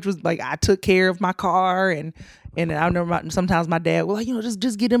pretty much was like, I took care of my car, and I remember sometimes my dad was like,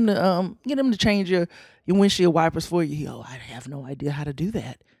 just get him to change your windshield wipers for you. I have no idea how to do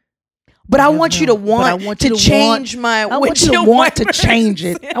that. But I want you to want to change my windshield wipers. I want you to want to change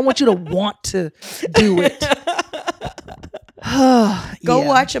it. I want you to want to do it. Go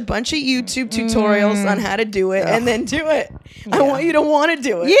watch a bunch of YouTube tutorials on how to do it, and then do it. Yeah. I want you to want to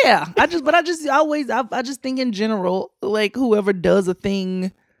do it. Yeah. I just think in general, like, whoever does a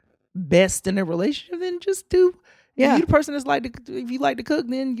thing best in a relationship, then just do. Yeah. If you the person if you like to cook,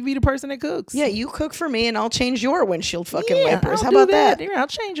 then you be the person that cooks. Yeah, you cook for me and I'll change your windshield fucking wipers. How about that? Yeah, I'll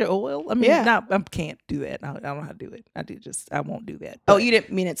change your oil. I mean, I can't do that. I don't know how to do it. I won't do that. Oh, you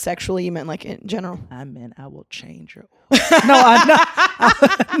didn't mean it sexually. You meant like in general. I meant I will change your oil.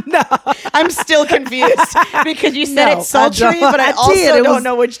 No. I'm still confused because you said it's sultry, but I also don't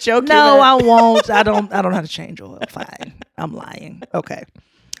know which joke you meant. I won't. I don't know how to change oil. Fine. I'm lying. Okay.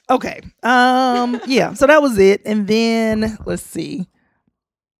 Yeah, so that was it. And then let's see.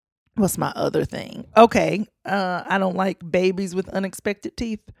 What's my other thing? Okay. I don't like babies with unexpected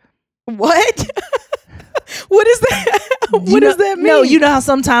teeth. What? What is that? What does that mean? No, you know how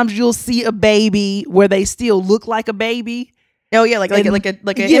sometimes you'll see a baby where they still look like a baby? Oh yeah, like an infant,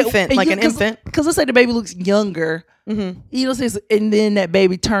 like an infant. Because let's say the baby looks younger. Mm-hmm. And then that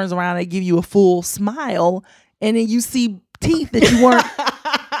baby turns around and give you a full smile, and then you see teeth that you weren't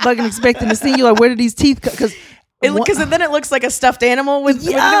fucking expecting to see. You're like, where did these teeth come? Because Because then it looks like a stuffed animal with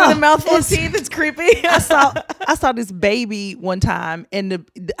a mouthful of teeth. It's creepy. I saw this baby one time, and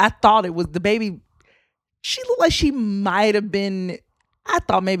I thought it was the baby. She looked like she might have been, I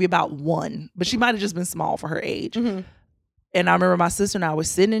thought maybe about 1, but she might have just been small for her age. Mm-hmm. And I remember my sister and I were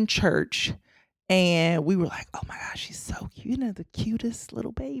sitting in church, and we were like, oh my gosh, she's so cute. The cutest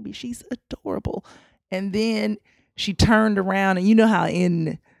little baby. She's adorable. And then she turned around, and you know how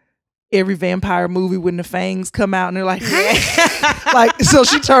in every vampire movie when the fangs come out and they're like, so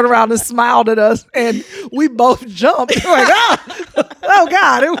she turned around and smiled at us, and we both jumped. We're like, oh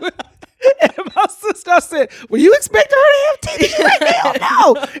God. And my sister said, were you expecting her to have teeth? She's like, hell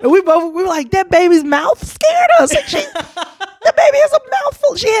no. And we were like, that baby's mouth scared us. And the baby has a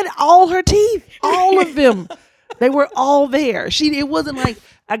mouthful. She had all her teeth, all of them. They were all there. It wasn't like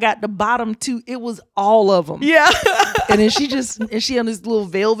I got the bottom 2. It was all of them. Yeah. And then she on this little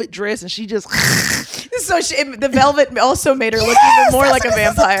velvet dress, and she just. So the velvet also made her look even more like a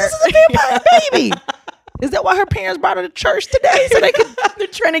vampire. This is a vampire baby. Is that why her parents brought her to church today? So they could. They're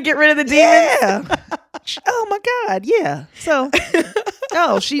trying to get rid of the demons. Yeah. Oh my God. Yeah. So.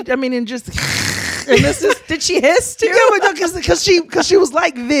 And just. And this is, did she hiss too? Yeah, because she was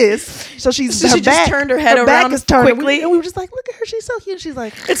like this. So she just turned her head around quickly. And we were just like, look at her, she's so cute. She's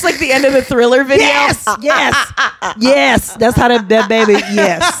like, it's like the end of the Thriller video. Yes. That's how that baby.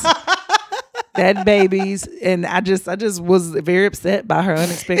 Yes. That baby's, and I just was very upset by her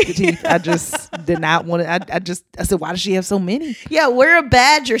unexpected teeth. I just did not want to. I said, why does she have so many? Yeah, wear a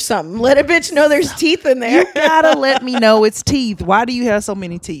badge or something. Let a bitch know there's teeth in there. You gotta let me know it's teeth. Why do you have so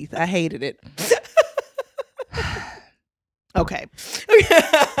many teeth? I hated it. Okay.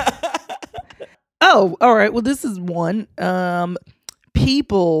 Oh, all right. Well, this is one.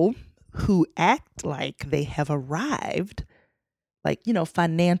 People who act like they have arrived, like,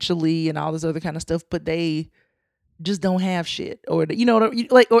 financially and all this other kind of stuff, but they just don't have shit. Or, I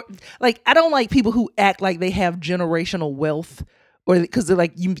don't like people who act like they have generational wealth, or because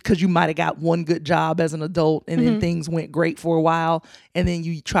you might have got one good job as an adult and then things went great for a while, and then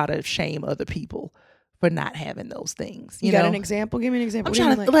you try to shame other people for not having those things. You got an example? Give me an example. I'm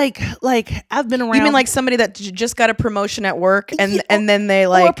trying to like I've been around. You mean like somebody that just got a promotion at work and then they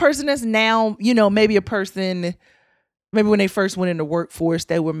like, or a person that's now, maybe a person, maybe when they first went into workforce,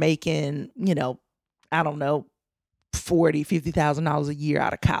 they were making, I don't know, $40,000-$50,000 a year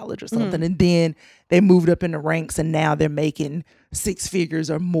out of college or something, and then they moved up in the ranks and now they're making 6 figures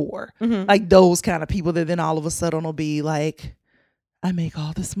or more. Like those kind of people that then all of a sudden will be like, I make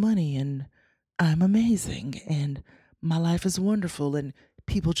all this money and I'm amazing and my life is wonderful and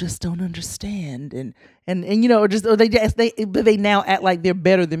people just don't understand and they now act like they're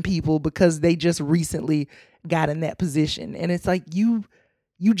better than people because they just recently got in that position. And it's like, you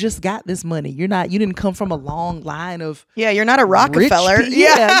just got this money. You didn't come from a long line of you're not a Rockefeller.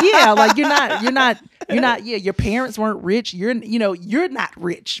 Yeah. Like you're not your parents weren't rich. You're not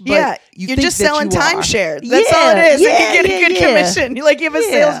rich. But you're just selling timeshare. That's all it is. And you get a good commission. You have a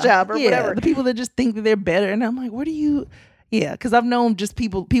sales job or whatever. The people that just think that they're better. And I'm like, what do you? Yeah, because I've known just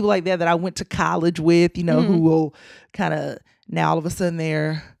people like that I went to college with, who will kind of now all of a sudden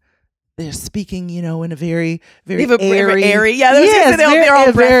they're speaking, in a very, very airy. Yeah, they're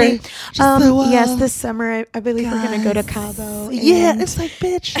all breathy. Yes, this summer I believe we're going to go to Cabo. Yeah, it's like,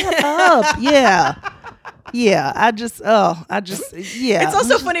 bitch, shut up. Yeah. It's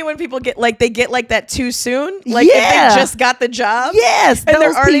also funny when people get that too soon. Like if they just got the job. Yes, and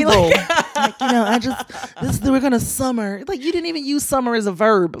they're already people. We're gonna summer. Like you didn't even use summer as a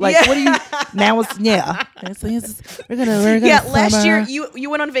verb. Like what do you? Now it's we're gonna last summer. year you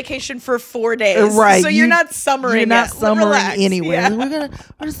went on vacation for 4 days. Right. So you're not summering. You're not summering Relax. anywhere. Yeah.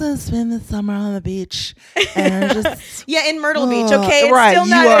 We're just gonna spend the summer on the beach and just in Myrtle Beach. Okay, it's right. Still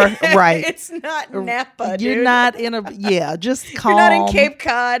not, you are right. It's not Napa. You're dude. not in a just calm. You're not in Cape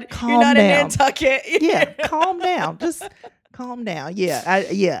Cod. You're not down. in Nantucket. Calm down. Just calm down.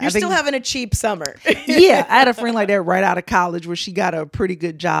 You're still having a cheap summer. I had a friend like that right out of college where she got a pretty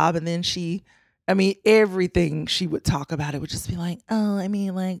good job, and then everything she would talk about it would just be like,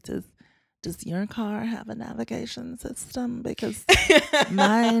 does your car have a navigation system? Because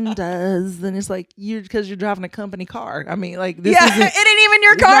mine does. And it's like, because you're driving a company car. This it ain't even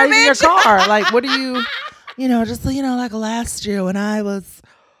your car, bitch. Your car. Like, what do you, like last year when I was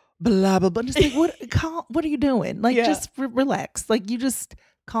blah, blah, blah. Just like, what are you doing? Like, just relax. Like, you just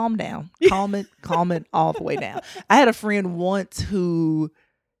calm down. Calm it all the way down. I had a friend once who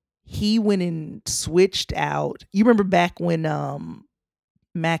he went and switched out. You remember back when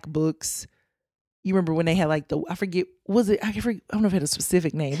MacBooks, you remember when they had like I don't know if it had a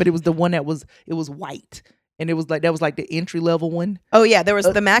specific name, but it was the one it was white and it was like that was like the entry level one. Oh yeah, there was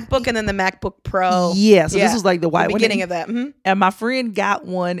the MacBook and then the MacBook Pro. Yeah, so this was like the white the one. beginning of that. Mm-hmm. And my friend got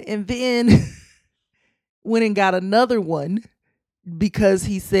one, and then went and got another one because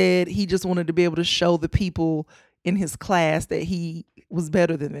he said he just wanted to be able to show the people in his class that he was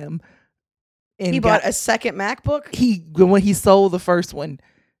better than them. And He bought a second MacBook. when he sold the first one,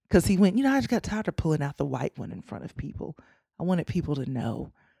 because he went, I just got tired of pulling out the white one in front of people. I wanted people to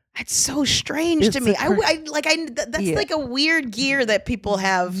know. That's so strange to me. That's Yeah. like a weird gear that people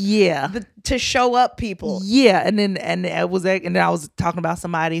have. Yeah. To show up people. Yeah, and I was talking about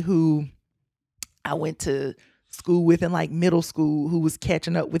somebody who I went to school with in like middle school who was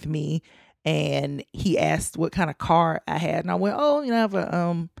catching up with me, and he asked what kind of car I had, and I went,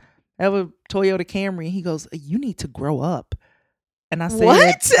 I have a Toyota Camry. And he goes, you need to grow up. And I said,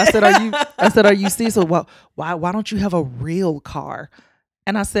 What? I said, are you serious? So why don't you have a real car?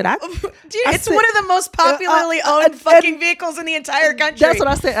 And I said, Dude, it's one of the most popularly owned fucking vehicles in the entire country. That's what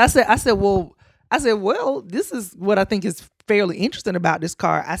I said. I said, well, this is what I think is fairly interesting about this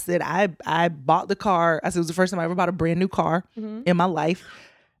car. I said, I bought the car. I said, it was the first time I ever bought a brand new car in my life.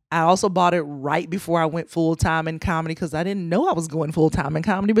 I also bought it right before I went full time in comedy because I didn't know I was going full time in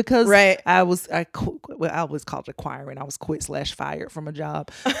comedy because I was called acquiring. I was quit/fired from a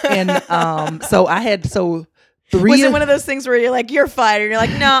job, and so I had Was it one of those things where you're like, you're fired? And you're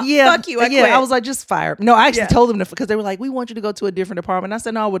like, no, fuck you, I quit. I was like, just fire. No, I actually told them because they were like, we want you to go to a different department. I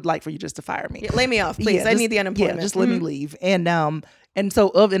said, no, I would like for you just to fire me. Yeah, lay me off, please. I need the unemployment. Yeah, just let me leave. And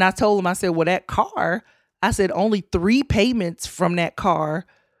so I told them, I said, well, that car, I said only 3 payments from that car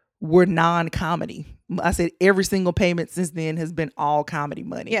were non-comedy. I said every single payment since then has been all comedy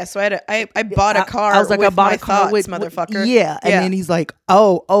money. Yeah, so I bought a car. I was like, with I bought my a car thoughts, motherfucker. Yeah, and then he's like,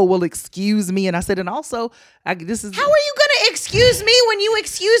 oh, well, excuse me, and I said, and also, this is how are you gonna excuse me when you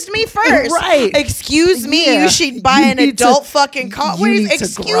excused me first? Right? Excuse me, Yeah. you should buy an adult fucking car. What is,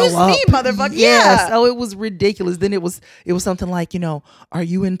 excuse me, motherfucker? Yes. Yeah. Oh, it was ridiculous. Then it was something like, are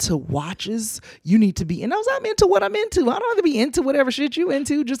you into watches? You need to be. And I'm into what I'm into. I don't have to be into whatever shit you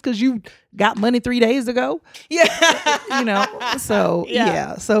into just because you got money 3 days ago. Yeah. So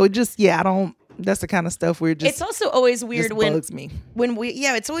yeah. So it just I don't. That's the kind of stuff where it's also always weird when bugs me.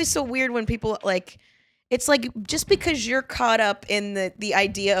 It's always so weird when people like. It's like just because you're caught up in the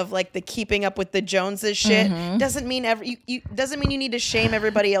idea of like the keeping up with the Joneses shit doesn't mean doesn't mean you need to shame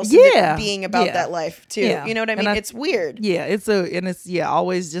everybody else into being about that life too. Yeah. You know what I mean? It's weird. Yeah, it's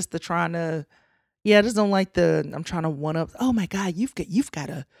always just the trying to. Yeah, I just don't like I'm trying to one up. Oh my God, you've got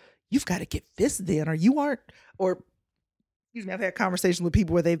to get this then, or you aren't. Or excuse me, I've had conversations with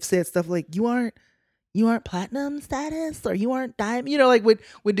people where they've said stuff like you aren't platinum status or you aren't diamond, like with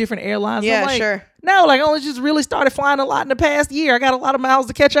different airlines. Yeah, I'm like, sure. No, like I only just really started flying a lot in the past year. I got a lot of miles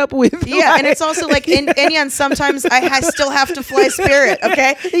to catch up with. Yeah, and it's also like and sometimes I still have to fly Spirit.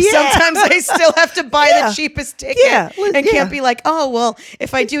 Okay, Yeah. Sometimes I still have to buy the cheapest ticket. Yeah. And can't be like, oh well,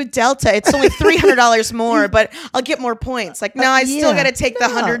 if I do Delta, it's only $300 more, but I'll get more points. Like, no, I still got to take the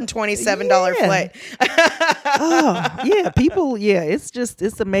 $127 flight. People. Yeah,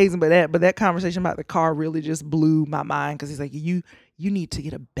 it's amazing. But that conversation about the car really just blew my mind because he's like, you need to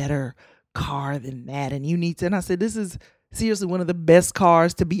get a better car than that, and you need to. And I said, this is seriously one of the best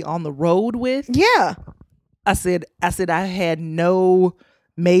cars to be on the road with. Yeah. I said I had no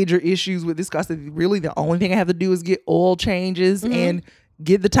major issues with this car. I said, really, the only thing I have to do is get oil changes and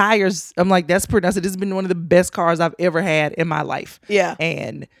get the tires. I'm like, that's pretty. I said, this has been one of the best cars I've ever had in my life. Yeah.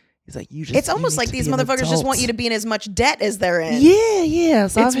 And he's like, it's almost like these motherfuckers just want you to be in as much debt as they're in. Yeah.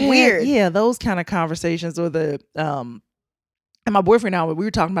 So it's weird. Yeah, those kind of conversations, or the and my boyfriend and I, we were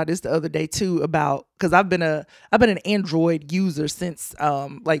talking about this the other day too, about because I've been an Android user since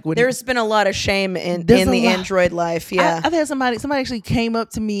like when there's been a lot of shame in the Android life. Yeah, I've had somebody actually came up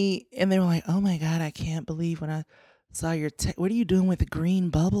to me and they were like, "Oh my God, I can't believe when I saw your what are you doing with the green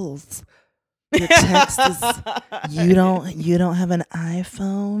bubbles? Your text is you don't have an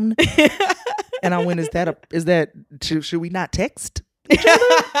iPhone." And I went, should we not text each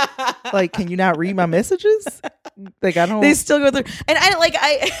other? Like, can you not read my messages? Like, I don't. They still go through, and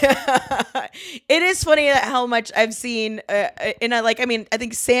it is funny how much I've seen, and I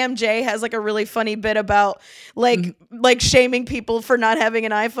think Sam J has like a really funny bit about like shaming people for not having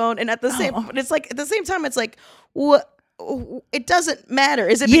an iPhone, and at the same, it's like at the same time, it's like what. It doesn't matter.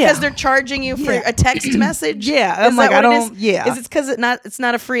 Is it because they're charging you for a text message? Yeah, I'm like, I don't. Yeah, is it because it's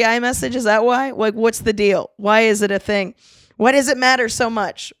not a free iMessage? Is that why? Like, what's the deal? Why is it a thing? Why does it matter so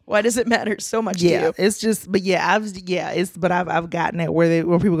much? Why does it matter so much to you? It's just, but I've gotten it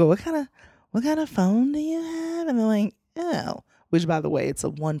where people go, what kind of phone do you have? And they're like, oh, which by the way, it's a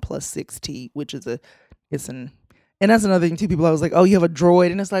OnePlus 6T, which is a And that's another thing too. People always like, oh, you have a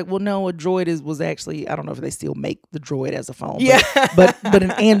Droid, and it's like, well, no, a Droid was actually, I don't know if they still make the Droid as a phone, but an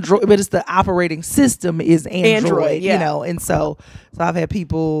Android, but it's the operating system is Android, yeah. you know. And so I've had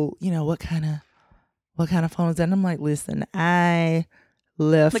people, you know, what kind of phone is that? And I'm like, listen, I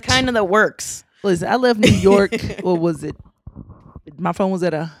left The kind of that works. Listen, I left New York. What was it? My phone was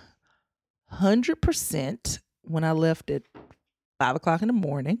at 100% when I left at 5:00 in the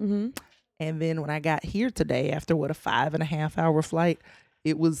morning. Mm-hmm. And then when I got here today, after a 5.5-hour flight,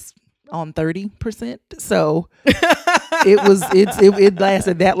 it was on 30%. So it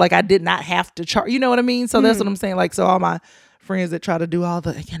lasted that. Like I did not have to charge. You know what I mean? So that's what I'm saying. Like, so all my friends that try to do all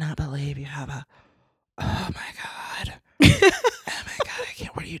the, I cannot believe you have a, oh my God. Oh my God, I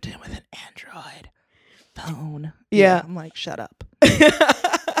can't. What are you doing with an Android phone? Yeah. I'm like, shut up.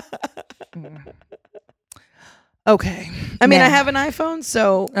 Okay. I mean, Now- I have an iPhone,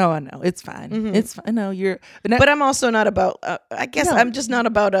 so. Oh, I know. It's fine. It's fine. No, But I'm also not about. I guess No. I'm just not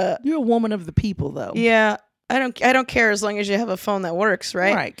about a. you're a woman of the people, though. Yeah, I don't care as long as you have a phone that works,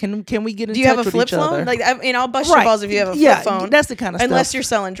 right? Right. Can we get in Do you touch have a with flip each other? phone? Like, I mean, I'll bust your Right. balls if you have a flip Yeah, phone. that's the kind of Unless stuff. you're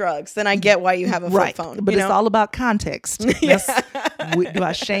selling drugs, then I get why you have a flip Right. phone. But you it's know? all about context. That's- do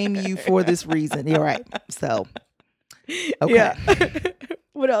I shame you for this reason? You're right. So, okay. Yeah.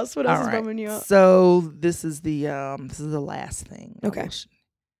 What else? What else All is right. bumming you out? So this is the last thing. Okay.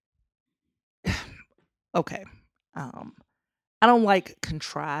 Okay. I don't like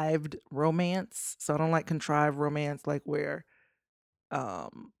contrived romance. So I don't like contrived romance like where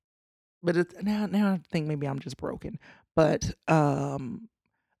but it's now I think maybe I'm just broken. But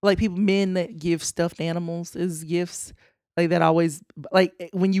like men that give stuffed animals as gifts, like that always, like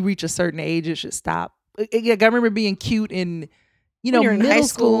when you reach a certain age it should stop. Like, I remember being cute in When you're in middle high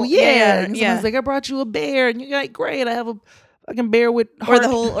school. school. Yeah. Yeah, And yeah. someone's like, I brought you a bear, and you're like, great, I have a fucking bear with Or heart. the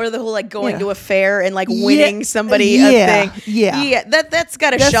whole like going Yeah. to a fair and like Yeah. winning somebody Yeah. a thing. Yeah. Yeah, that's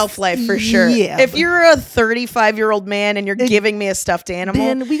got a That's- shelf life for sure. yeah. If you're a 35-year-old man and you're giving me a stuffed animal,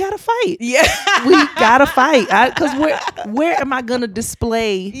 Then we gotta fight. yeah. We gotta fight. Because where am I gonna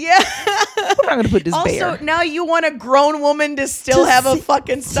display? Yeah. I'm not gonna put this Also, bear. now you want a grown woman to still To have a sit-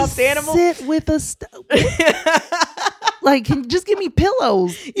 fucking stuffed to animal? Sit with a like, just give me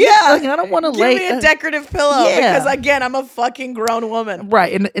pillows. Yeah. Like, I don't want to Give lay me a decorative pillow yeah. because again, I'm a fucking grown woman.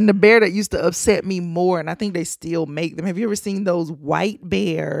 Right, and the bear that used to upset me more, and I think they still make them. Have you ever seen those white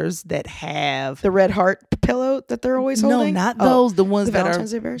bears that have The red heart pillow that they're always holding? No, not Oh, those. The ones the that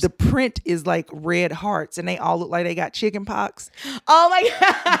Valentine's Day are bears? the print is like red hearts, and they all look like they got chicken pox. Oh my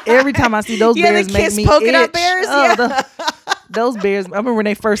god! Every time I see those Yeah, the bears, make Kiss me polka dot itch. bears? Oh, Yeah. those bears. I remember when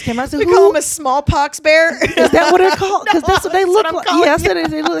they first came out. I said, We "Who call them a smallpox bear. is that? What they're called? Because that's what they look I'm like." calling Yeah, I said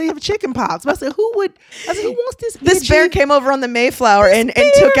they look like chicken pox. But I said, "Who wants this?" This bear came over on the Mayflower and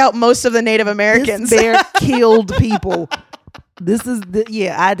took out most of the Native Americans. This bear killed people. This is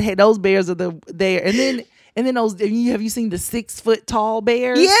I'd hate those bears are there, and then those. Have you seen the 6 foot tall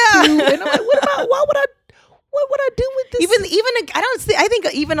bears? Yeah. too? And I'm like, what would I do with this? I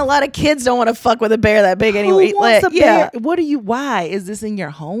think even a lot of kids don't want to fuck with a bear that big anyway. Who wants a bear? Yeah. Why is this in your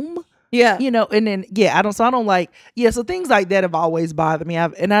home? Yeah. You know, and then I don't like so things like that have always bothered me.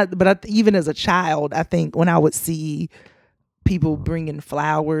 Even as a child, I think when I would see people bringing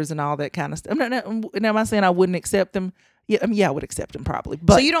flowers and all that kind of stuff. Am I saying I wouldn't accept them? Yeah, I would accept them probably.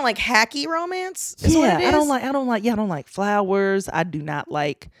 But So you don't like hacky romance? Is what it is? I don't like flowers. I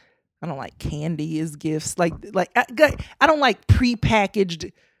don't like candy as gifts. I don't like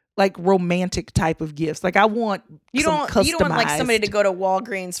prepackaged like romantic type of gifts. Like I want You some don't want like customized- somebody to go to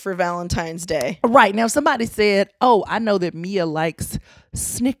Walgreens for Valentine's Day. Right. Now, if somebody said, oh, I know that Mia likes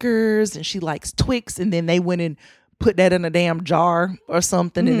Snickers and she likes Twix, and then they went and put that in a damn jar or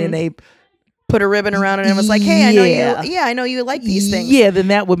something, and then they Put a ribbon around it and was like, "Hey, I know Yeah. you. Yeah, I know you like these things." Yeah, then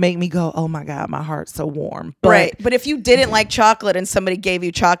that would make me go, oh my God, my heart's so warm. But Right. But if you didn't like chocolate and somebody gave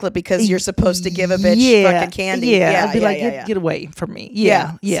you chocolate because you're supposed to give a bitch fucking candy. Yeah, I'd be like, yeah. get away from me.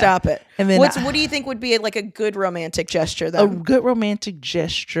 Yeah, Yeah. stop it. And then what do you think would be like a good romantic gesture a then? good romantic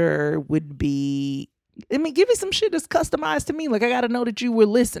gesture would be, give me some shit that's customized to me. Like I got to know that you were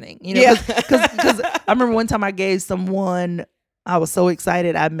listening. You know, Yeah. because I remember one time I gave someone, I was so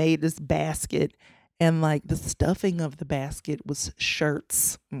excited. I made this basket, and like the stuffing of the basket was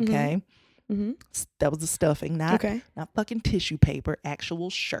shirts. Okay. Mm-hmm. That was the stuffing, not fucking tissue paper, actual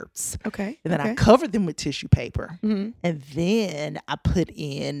shirts. Okay. And then I covered them with tissue paper. Mm-hmm. And then I put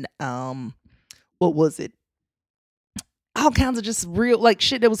in what was it? All kinds of just real like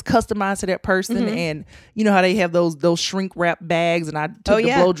shit that was customized to that person. Mm-hmm. And you know how they have those shrink wrap bags, and I took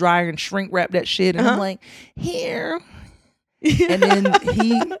the blow dryer and shrink wrapped that shit, and I'm like, here. And then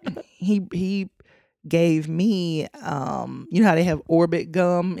he gave me, you know how they have Orbit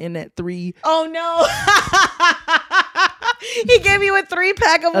gum in that 3. Oh no. He gave you a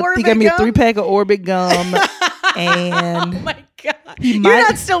 3-pack of Orbit He gave me gum? a 3-pack of Orbit gum, and Oh my God. You're You're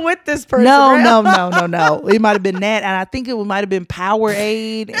not still with this person, no, right? no. It might have been that, and I think it might have been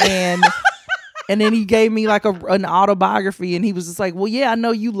Powerade, and then he gave me like an autobiography, and he was just like, "Well, yeah, I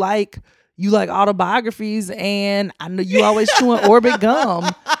know you like autobiographies, and I know you always chewing Orbit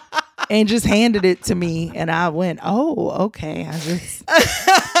gum," and just handed it to me, and I went, "Oh, okay." I just,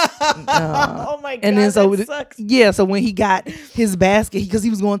 Oh my God. and then so that sucks. yeah, so when he got his basket, because he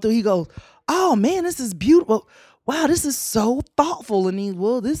was going through, he goes, "Oh man, this is beautiful. Wow, this is so thoughtful." And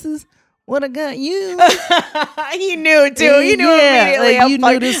this is what I got you. He knew too. He knew Yeah, immediately like, you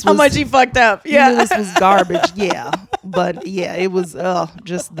knew this how was- much he fucked up. You Yeah. knew this was garbage. Yeah, but yeah, it was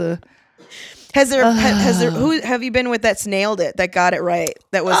just the. Has there who have you been with that's nailed it, that got it right?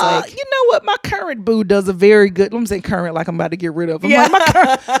 That was like, You know what? My current boo does a very good. Let me say current, like I'm about to get rid of him. Yeah.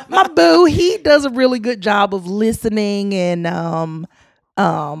 Like my boo, he does a really good job of listening and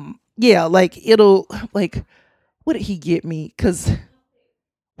yeah, like it'll like. What did he get me? Because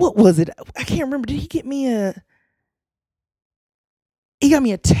what was it? I can't remember. Did he get me He got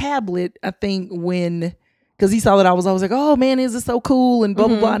me a tablet, I think, because he saw that I was like, "Oh man, is this so cool?" and blah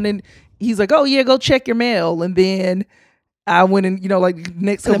blah blah. And then he's like, "Oh yeah, go check your mail." And then I went and like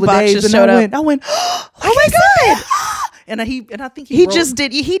next And the couple of box days, just and showed I went, "Oh my God!" And I think he wrote- just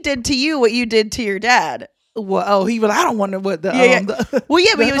did. He did to you what you did to your dad. Well, he was like, "I don't wonder what the Yeah. Well,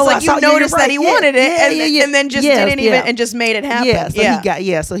 yeah, but he was like, you noticed that he wanted it, and then just didn't even and just made it happen.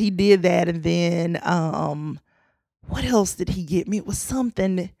 Yeah, so he did that, and then what else did he get me? It was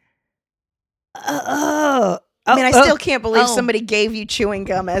something. I mean, I still can't believe somebody gave you chewing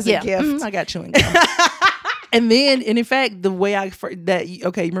gum as a gift. I got chewing gum. And in fact, the way you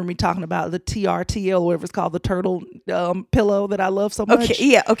remember me talking about the TRTL, whatever it's called, the turtle pillow that I love so much.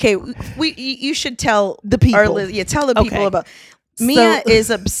 Okay. You should tell The people. tell the people Okay. about. Mia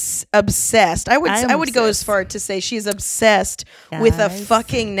is obsessed. I would go as obsessed. far to say she's obsessed with a Guys.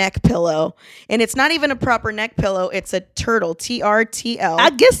 fucking neck pillow, and it's not even a proper neck pillow. It's a turtle, TRTL. I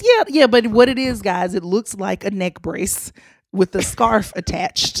guess yeah. But what it is, guys, it looks like a neck brace with a scarf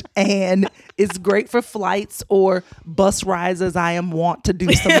attached, and it's great for flights or bus rides, as I am wont to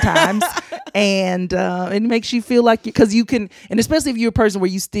do sometimes. And it makes you feel like, because you can, and especially if you're a person where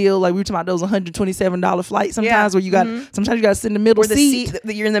you still, like we were talking about those $127 flights sometimes, where you got sometimes you got to sit in the middle Or the seat,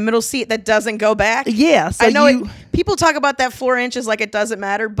 you're in the middle seat that doesn't go back. Yeah, so I know people talk about that 4 inches like it doesn't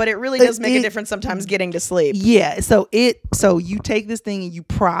matter, but it really does make a difference sometimes getting to sleep. Yeah, so you take this thing and you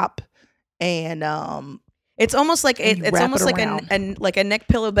prop, and It's almost like you it's wrap almost it like a neck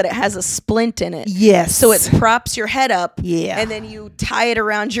pillow, but it has a splint in it. yes, So it props your head up. Yeah. And then you tie it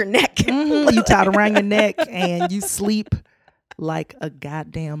around your neck. you tie it around your neck and you sleep like a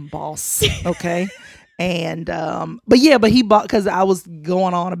goddamn boss. Okay. And but he bought, because I was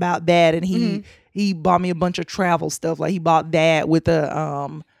going on about that, and he bought me a bunch of travel stuff. Like he bought that with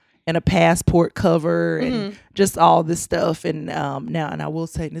a passport cover and just all this stuff. And now, and I will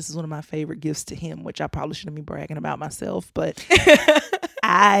say, this is one of my favorite gifts to him, which I probably shouldn't be bragging about myself, but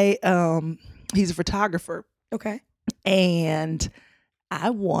he's a photographer. Okay. And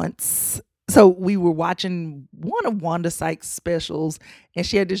so we were watching one of Wanda Sykes' specials, and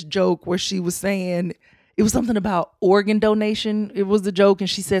she had this joke where she was saying, it was something about organ donation. It was a joke, and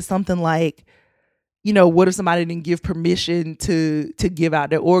she said something like, what if somebody didn't give permission to give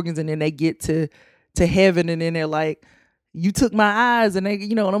out their organs, and then they get to heaven, and then they're like, you took my eyes, and they,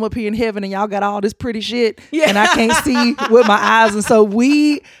 and I'm up here in heaven, and y'all got all this pretty shit, and I can't see with my eyes. And so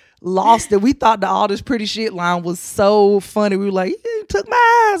we lost it. We thought the all this pretty shit line was so funny. We were like, you took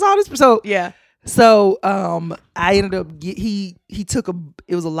my eyes, all this. So Yeah. So I ended up he took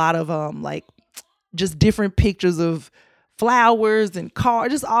it was a lot of like just different pictures of flowers and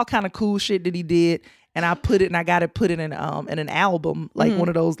cars, just all kind of cool shit that he did, and I got it put in an album, like one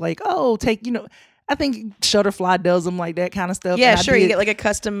of those, like, take, I think Shutterfly does them, like that kind of stuff. Yeah, and sure. You get like a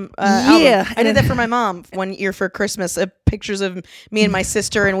custom Yeah, album. I did that for my mom one year for Christmas. Pictures of me and my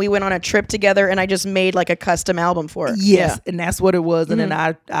sister, and we went on a trip together, and I just made like a custom album for her. Yes, and that's what it was. And then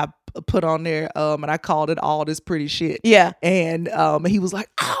I put on there, and I called it All This Pretty Shit. Yeah. And he was like,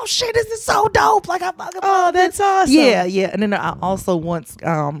 "Oh shit, this is so dope!" Like I fucking Oh, that's awesome. Yeah. And then I also once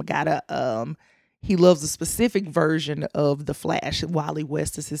got a he loves a specific version of The Flash. Wally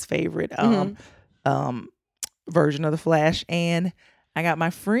West is his favorite version of The Flash, and I got my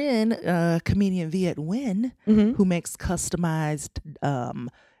friend, comedian Viet Nguyen, who makes customized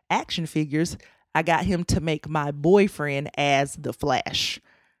action figures. I got him to make my boyfriend as the Flash.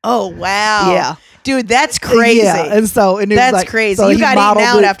 Oh wow. Yeah. Dude, that's crazy. Yeah, and it was That's like, crazy. so You he got eaten modeled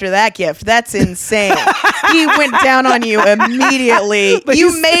out it. after that gift. That's insane. He went down on you immediately. But You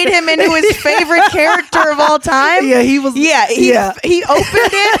he's- made him into his favorite character of all time. Yeah, he was. Yeah, he opened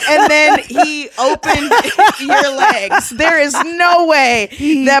it and then he opened your legs. There is no way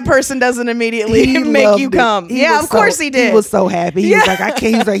that person doesn't immediately He make loved you it. come. He Yeah, was of course he did. He was so happy. He Yeah. was like, I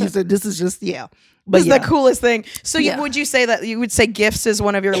can't. He said, this is just But This is yeah. the coolest thing. So Yeah. would you say that you would say gifts is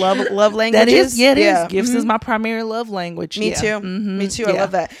one of your love languages? That is, yeah, it is. Yeah. Gifts is my primary love language. Me yeah. too. Mhm. Me too. I Yeah.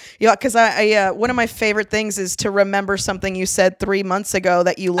 love that. Yeah, because I one of my favorite things is to remember something you said 3 months ago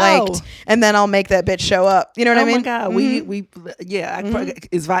that you liked, Oh. and then I'll make that bitch show up. You know what I Oh mean? my God, we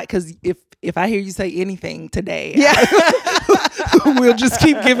it's right because if I hear you say anything today, Yeah. we'll just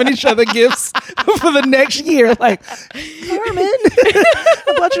keep giving each other gifts for the next year. Like, Carmen,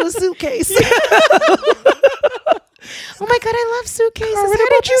 I bought you a suitcase. Oh my god, I love suitcases. Carmen, How I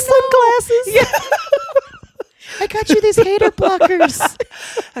bought did you you know? sunglasses. I got you these hater blockers.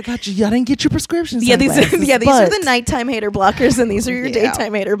 I got you. I didn't get your prescription. Yeah, these sunglasses, these are the but- nighttime hater blockers, and these are your Yeah.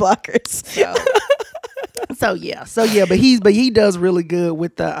 daytime hater blockers. So yeah, but he does really good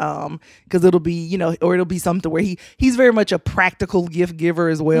with the because it'll be or it'll be something where he's very much a practical gift giver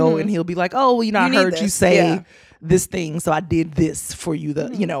as well, and he'll be like, oh, well, I You need heard you this. say Yeah. this thing, so I did this for you, so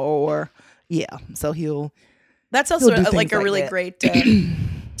he'll That's also He'll do like things a like really that. great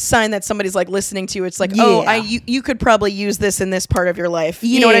sign that somebody's like listening to you. It's like, oh, Yeah. you could probably use this in this part of your life.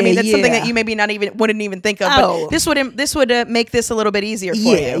 You know what I mean? That's something Yeah. that you maybe wouldn't even think of. Oh. But this would make this a little bit easier for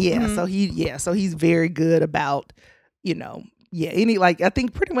yeah, you. yeah. So he's very good about, any I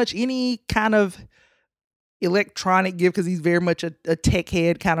think pretty much any kind of electronic gift because he's very much a tech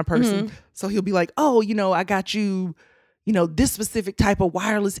head kind of person. Mm-hmm. So he'll be like, oh, I got you, this specific type of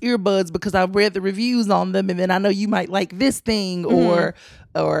wireless earbuds because I've read the reviews on them, and then I know you might like this thing, or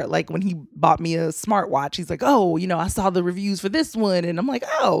like when he bought me a smartwatch, he's like, oh, I saw the reviews for this one, and I'm like,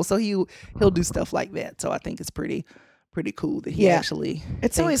 oh, so he'll do stuff like that. So I think it's pretty cool that he actually.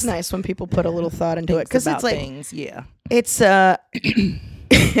 It's always nice when people put a little thought into it because it's like things. Yeah. it's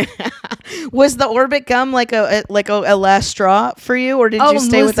was the Orbit gum like a last straw for you, or did you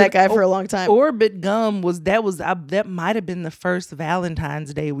stay with that guy for a long time? Orbit gum that might have been the first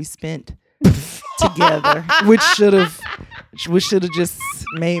Valentine's Day we spent together, which should have just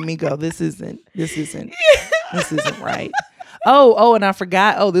made me go, this isn't right. Oh, and I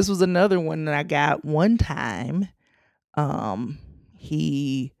forgot. Oh, this was another one that I got one time. Because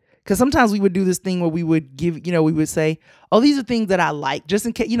sometimes we would do this thing where we would we would say, oh, these are things that I like, just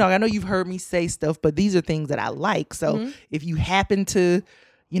in case, I know you've heard me say stuff, but these are things that I like. So if you happen to,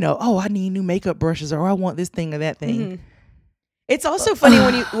 oh, I need new makeup brushes, or I want this thing or that thing. It's also funny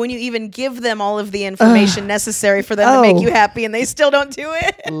when you even give them all of the information necessary for them to make you happy, and they still don't do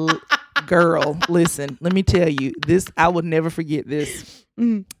it. Girl, listen, let me tell you this. I will never forget this.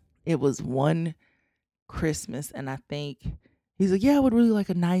 It was one Christmas, and I think he's like, yeah, I'd like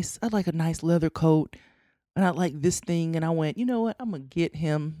a nice leather coat, and I'd like this thing. And I went, you know what? I'm going to get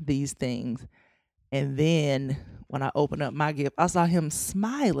him these things. And then when I opened up my gift, I saw him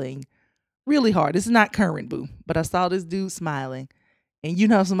smiling really hard. This is not current, boo, but I saw this dude smiling. And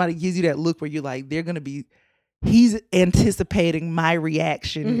somebody gives you that look where you're like, he's anticipating my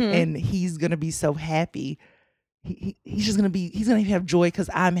reaction, and he's going to be so happy. He's going to have joy because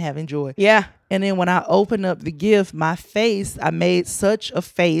I'm having joy. Yeah. And then when I opened up the gift, I made such a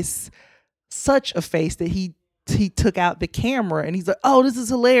face that he took out the camera, and he's like, oh, this is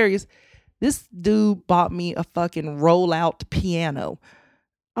hilarious. This dude bought me a fucking rollout piano.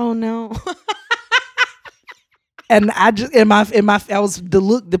 Oh no. And I just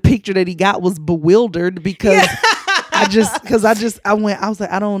the picture that he got was bewildered because I was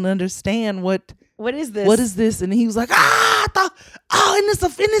like, I don't understand what is this? What is this? And he was like, and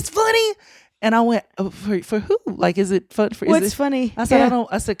it's funny. And I went, for who? Like, is it fun for? What's funny? I said, Yeah.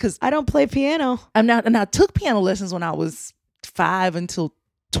 because I don't play piano. I'm not, and I took piano lessons when I was 5 until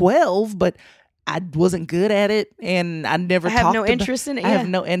 12, but I wasn't good at it, and I never. I have no interest in it. I Yeah. have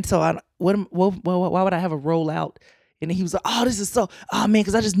no, and so why would I have a rollout? And he was like, oh, this is so, oh man,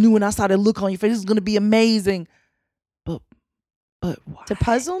 because I just knew when I saw that look on your face, this is gonna be amazing. But why? To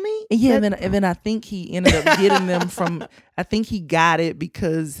puzzle me? Yeah, and then I think he ended up getting them from. I think he got it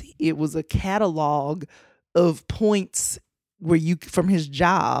because it was a catalog of points from his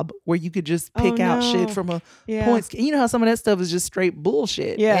job where you could just pick out shit from a points. You know how some of that stuff is just straight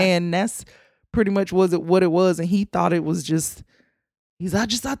bullshit. Yeah, and that's pretty much what it was. And he thought it was just. I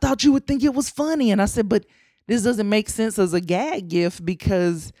thought you would think it was funny, and I said, but this doesn't make sense as a gag gift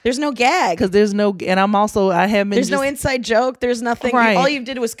because There's no gag. there's no, and I haven't been. There's no inside joke. There's nothing. Right. All you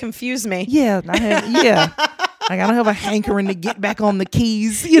did was confuse me. Yeah, Like I don't have a hankering to get back on the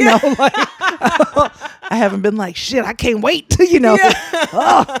keys, you know. Like I haven't been like shit. I can't wait to, wait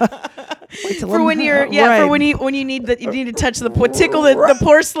till For I'm- when you're right. for when you need to touch the tickle the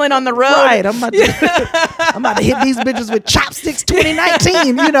porcelain on the road. Right, I'm about to hit these bitches with chopsticks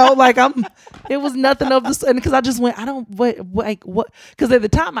 2019. It was nothing of this, and because I just went, I don't what. Because at the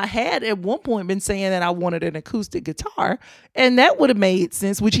time I had at one point been saying that I wanted an acoustic guitar, and that would have made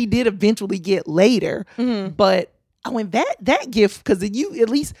sense, which he did eventually get later. But I went that gift because you at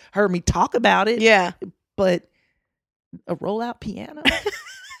least heard me talk about it. Yeah. But a rollout piano,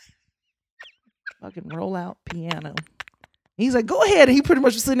 fucking rollout piano. He's like, go ahead. And he pretty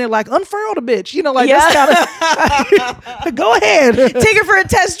much was sitting there like, unfurl the bitch. That's kind of, go ahead. Take her for a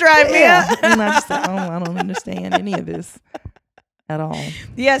test drive, Mia. And I just said, I don't understand any of this at all.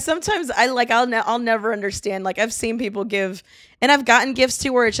 Yeah, sometimes I'll never understand. Like I've seen people give, and I've gotten gifts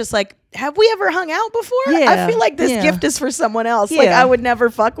too where it's just like, have we ever hung out before? Yeah, I feel like this yeah. gift is for someone else. Like Yeah. I would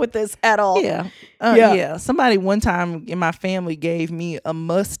never fuck with this at all. Yeah. Yeah. Yeah. Somebody one time in my family gave me a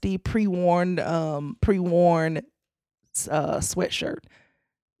musty pre-worn sweatshirt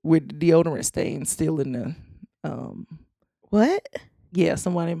with deodorant stains still in the What? yeah,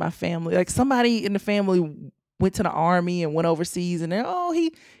 somebody in my family, like somebody in the family went to the army and went overseas, and then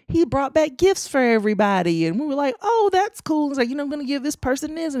he brought back gifts for everybody, and we were like, oh, that's cool. It's like, I'm gonna give this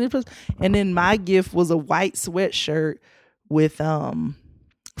person this and this person. And then my gift was a white sweatshirt with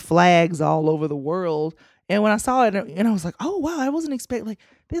flags all over the world. And when I saw it, and I was like, oh wow, I wasn't expecting, like,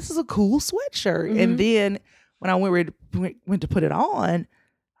 this is a cool sweatshirt. And then when I went to put it on,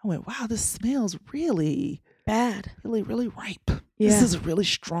 I went, wow, this smells really Bad. really, really ripe. Yeah. This is really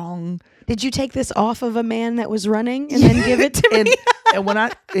strong. Did you take this off of a man that was running and then give it to me?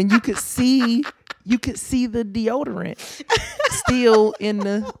 And you could see the deodorant still in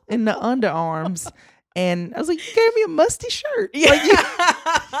the underarms. And I was like, you gave me a musty shirt. Yeah. Like,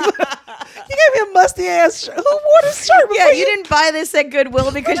 you gave me a musty ass shirt. Who wore this shirt before? Yeah, you didn't buy this at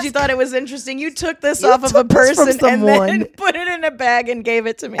Goodwill because you thought it was interesting. You took this You off of a took this from person and someone. then put it in a bag and gave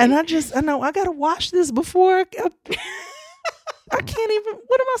it to me. And I know I gotta wash this before I can't even.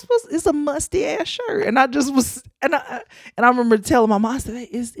 What am I supposed to? It's a musty ass shirt, and I just was, and I remember telling my mom, I said,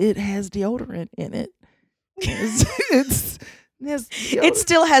 it has deodorant in it. It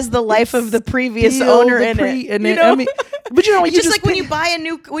still has the life of the previous still owner the in it. and You then, know? I mean, but you know, It's just like when you buy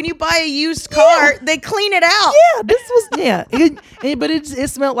a used car, they clean it out. yeah, this was but it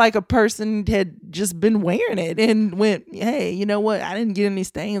smelled like a person had just been wearing it and went, hey, you know what? I didn't get any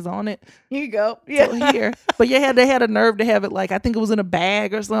stains on it. Here you go. Yeah. So here, but they had a nerve to have it, like, I think it was in a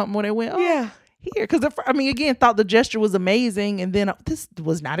bag or something when they went, oh, Yeah. here, because again, thought the gesture was amazing, and then this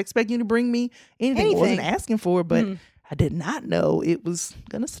was not expecting you to bring me anything. I wasn't asking for it, but I did not know it was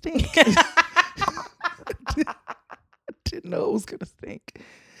gonna stink. I didn't know it was gonna stink.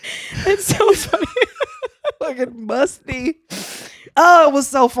 It's so funny. Fucking musty. Oh, it was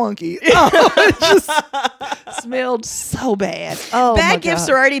so funky. Oh, it just smelled so bad. Oh, Bad gifts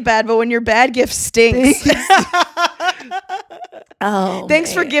are already bad, but when your bad gift stinks. Oh,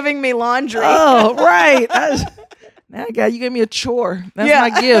 Thanks for man. giving me laundry. Oh, right. Now, God, you gave me a chore. That's Yeah.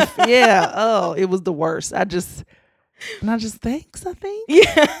 my gift. Yeah. Oh, it was the worst. I just thanks, I think.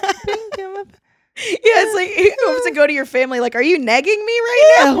 Yeah. Thank him. Yeah, it's like you have to go to your family. Like, are you negging me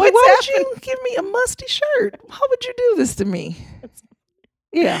right Yeah, now? like, What's why happening? would you give me a musty shirt? How would you do this to me?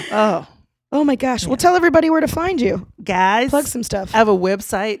 Yeah. Oh, Oh my gosh! Well, tell everybody where to find you. guys, Plug some stuff. I have a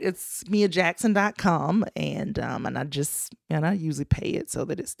website. It's miajackson.com, and I usually pay it so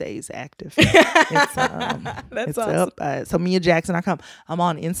that it stays active. It's That's awesome. up. So miajackson.com. I'm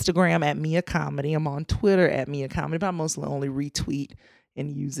on Instagram at Mia Comedy. I'm on Twitter at Mia Comedy, but I mostly only retweet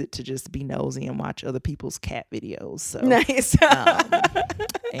and use it to just be nosy and watch other people's cat videos. So Nice.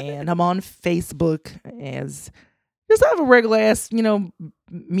 and I'm on Facebook as just, I have a regular ass,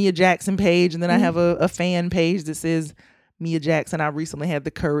 Mia Jackson page, and then I have a fan page that says Mia Jackson. I recently had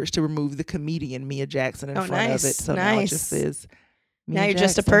the courage to remove the comedian Mia Jackson in front of it, so now it just says Mia Now you're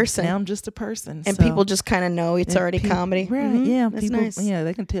just a Jackson. person. Now I'm just a person, And so- people just kind of know it's and already comedy. right? Mhm. Yeah, That's people, nice. yeah,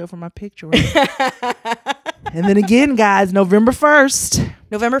 they can tell from my picture. And then again, guys, November 1st,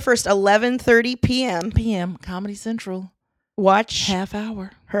 November 1st, 11:30 p.m. p.m. Comedy Central, Watch half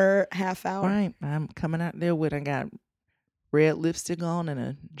hour. her half hour. Right, I'm coming out there with, I got red lipstick on and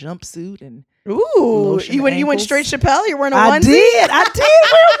a jumpsuit, and Ooh, Lotion you went ankles. straight Chappelle. You're wearing a I onesie. did wear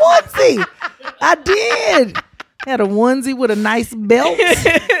a onesie. I did. Had a onesie with a nice belt.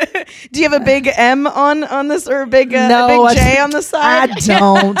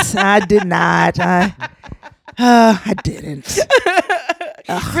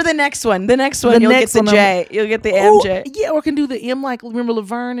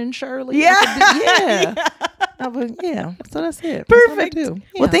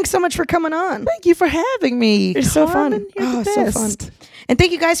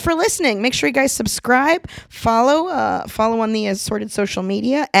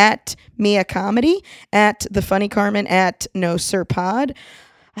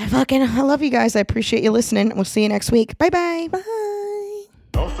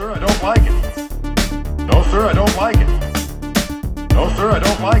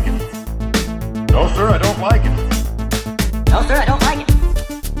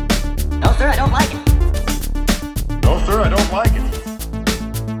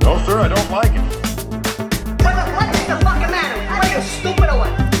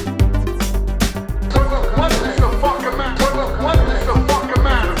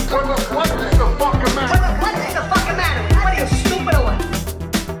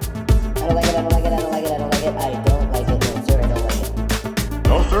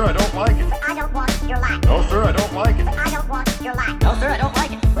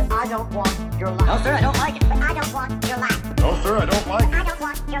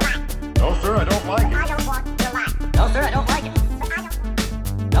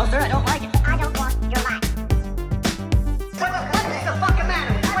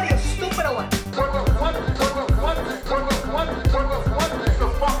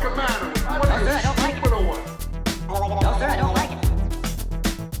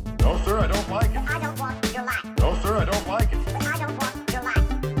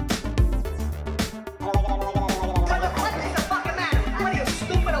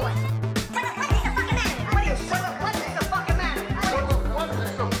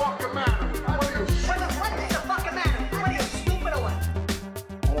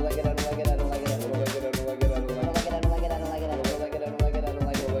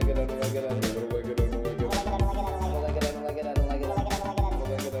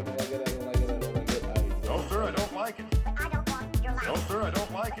 No, sir, I don't like it. I don't want your life. No, sir, I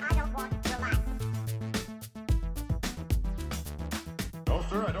don't like it. I don't want your life. No,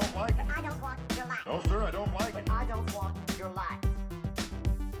 sir, I don't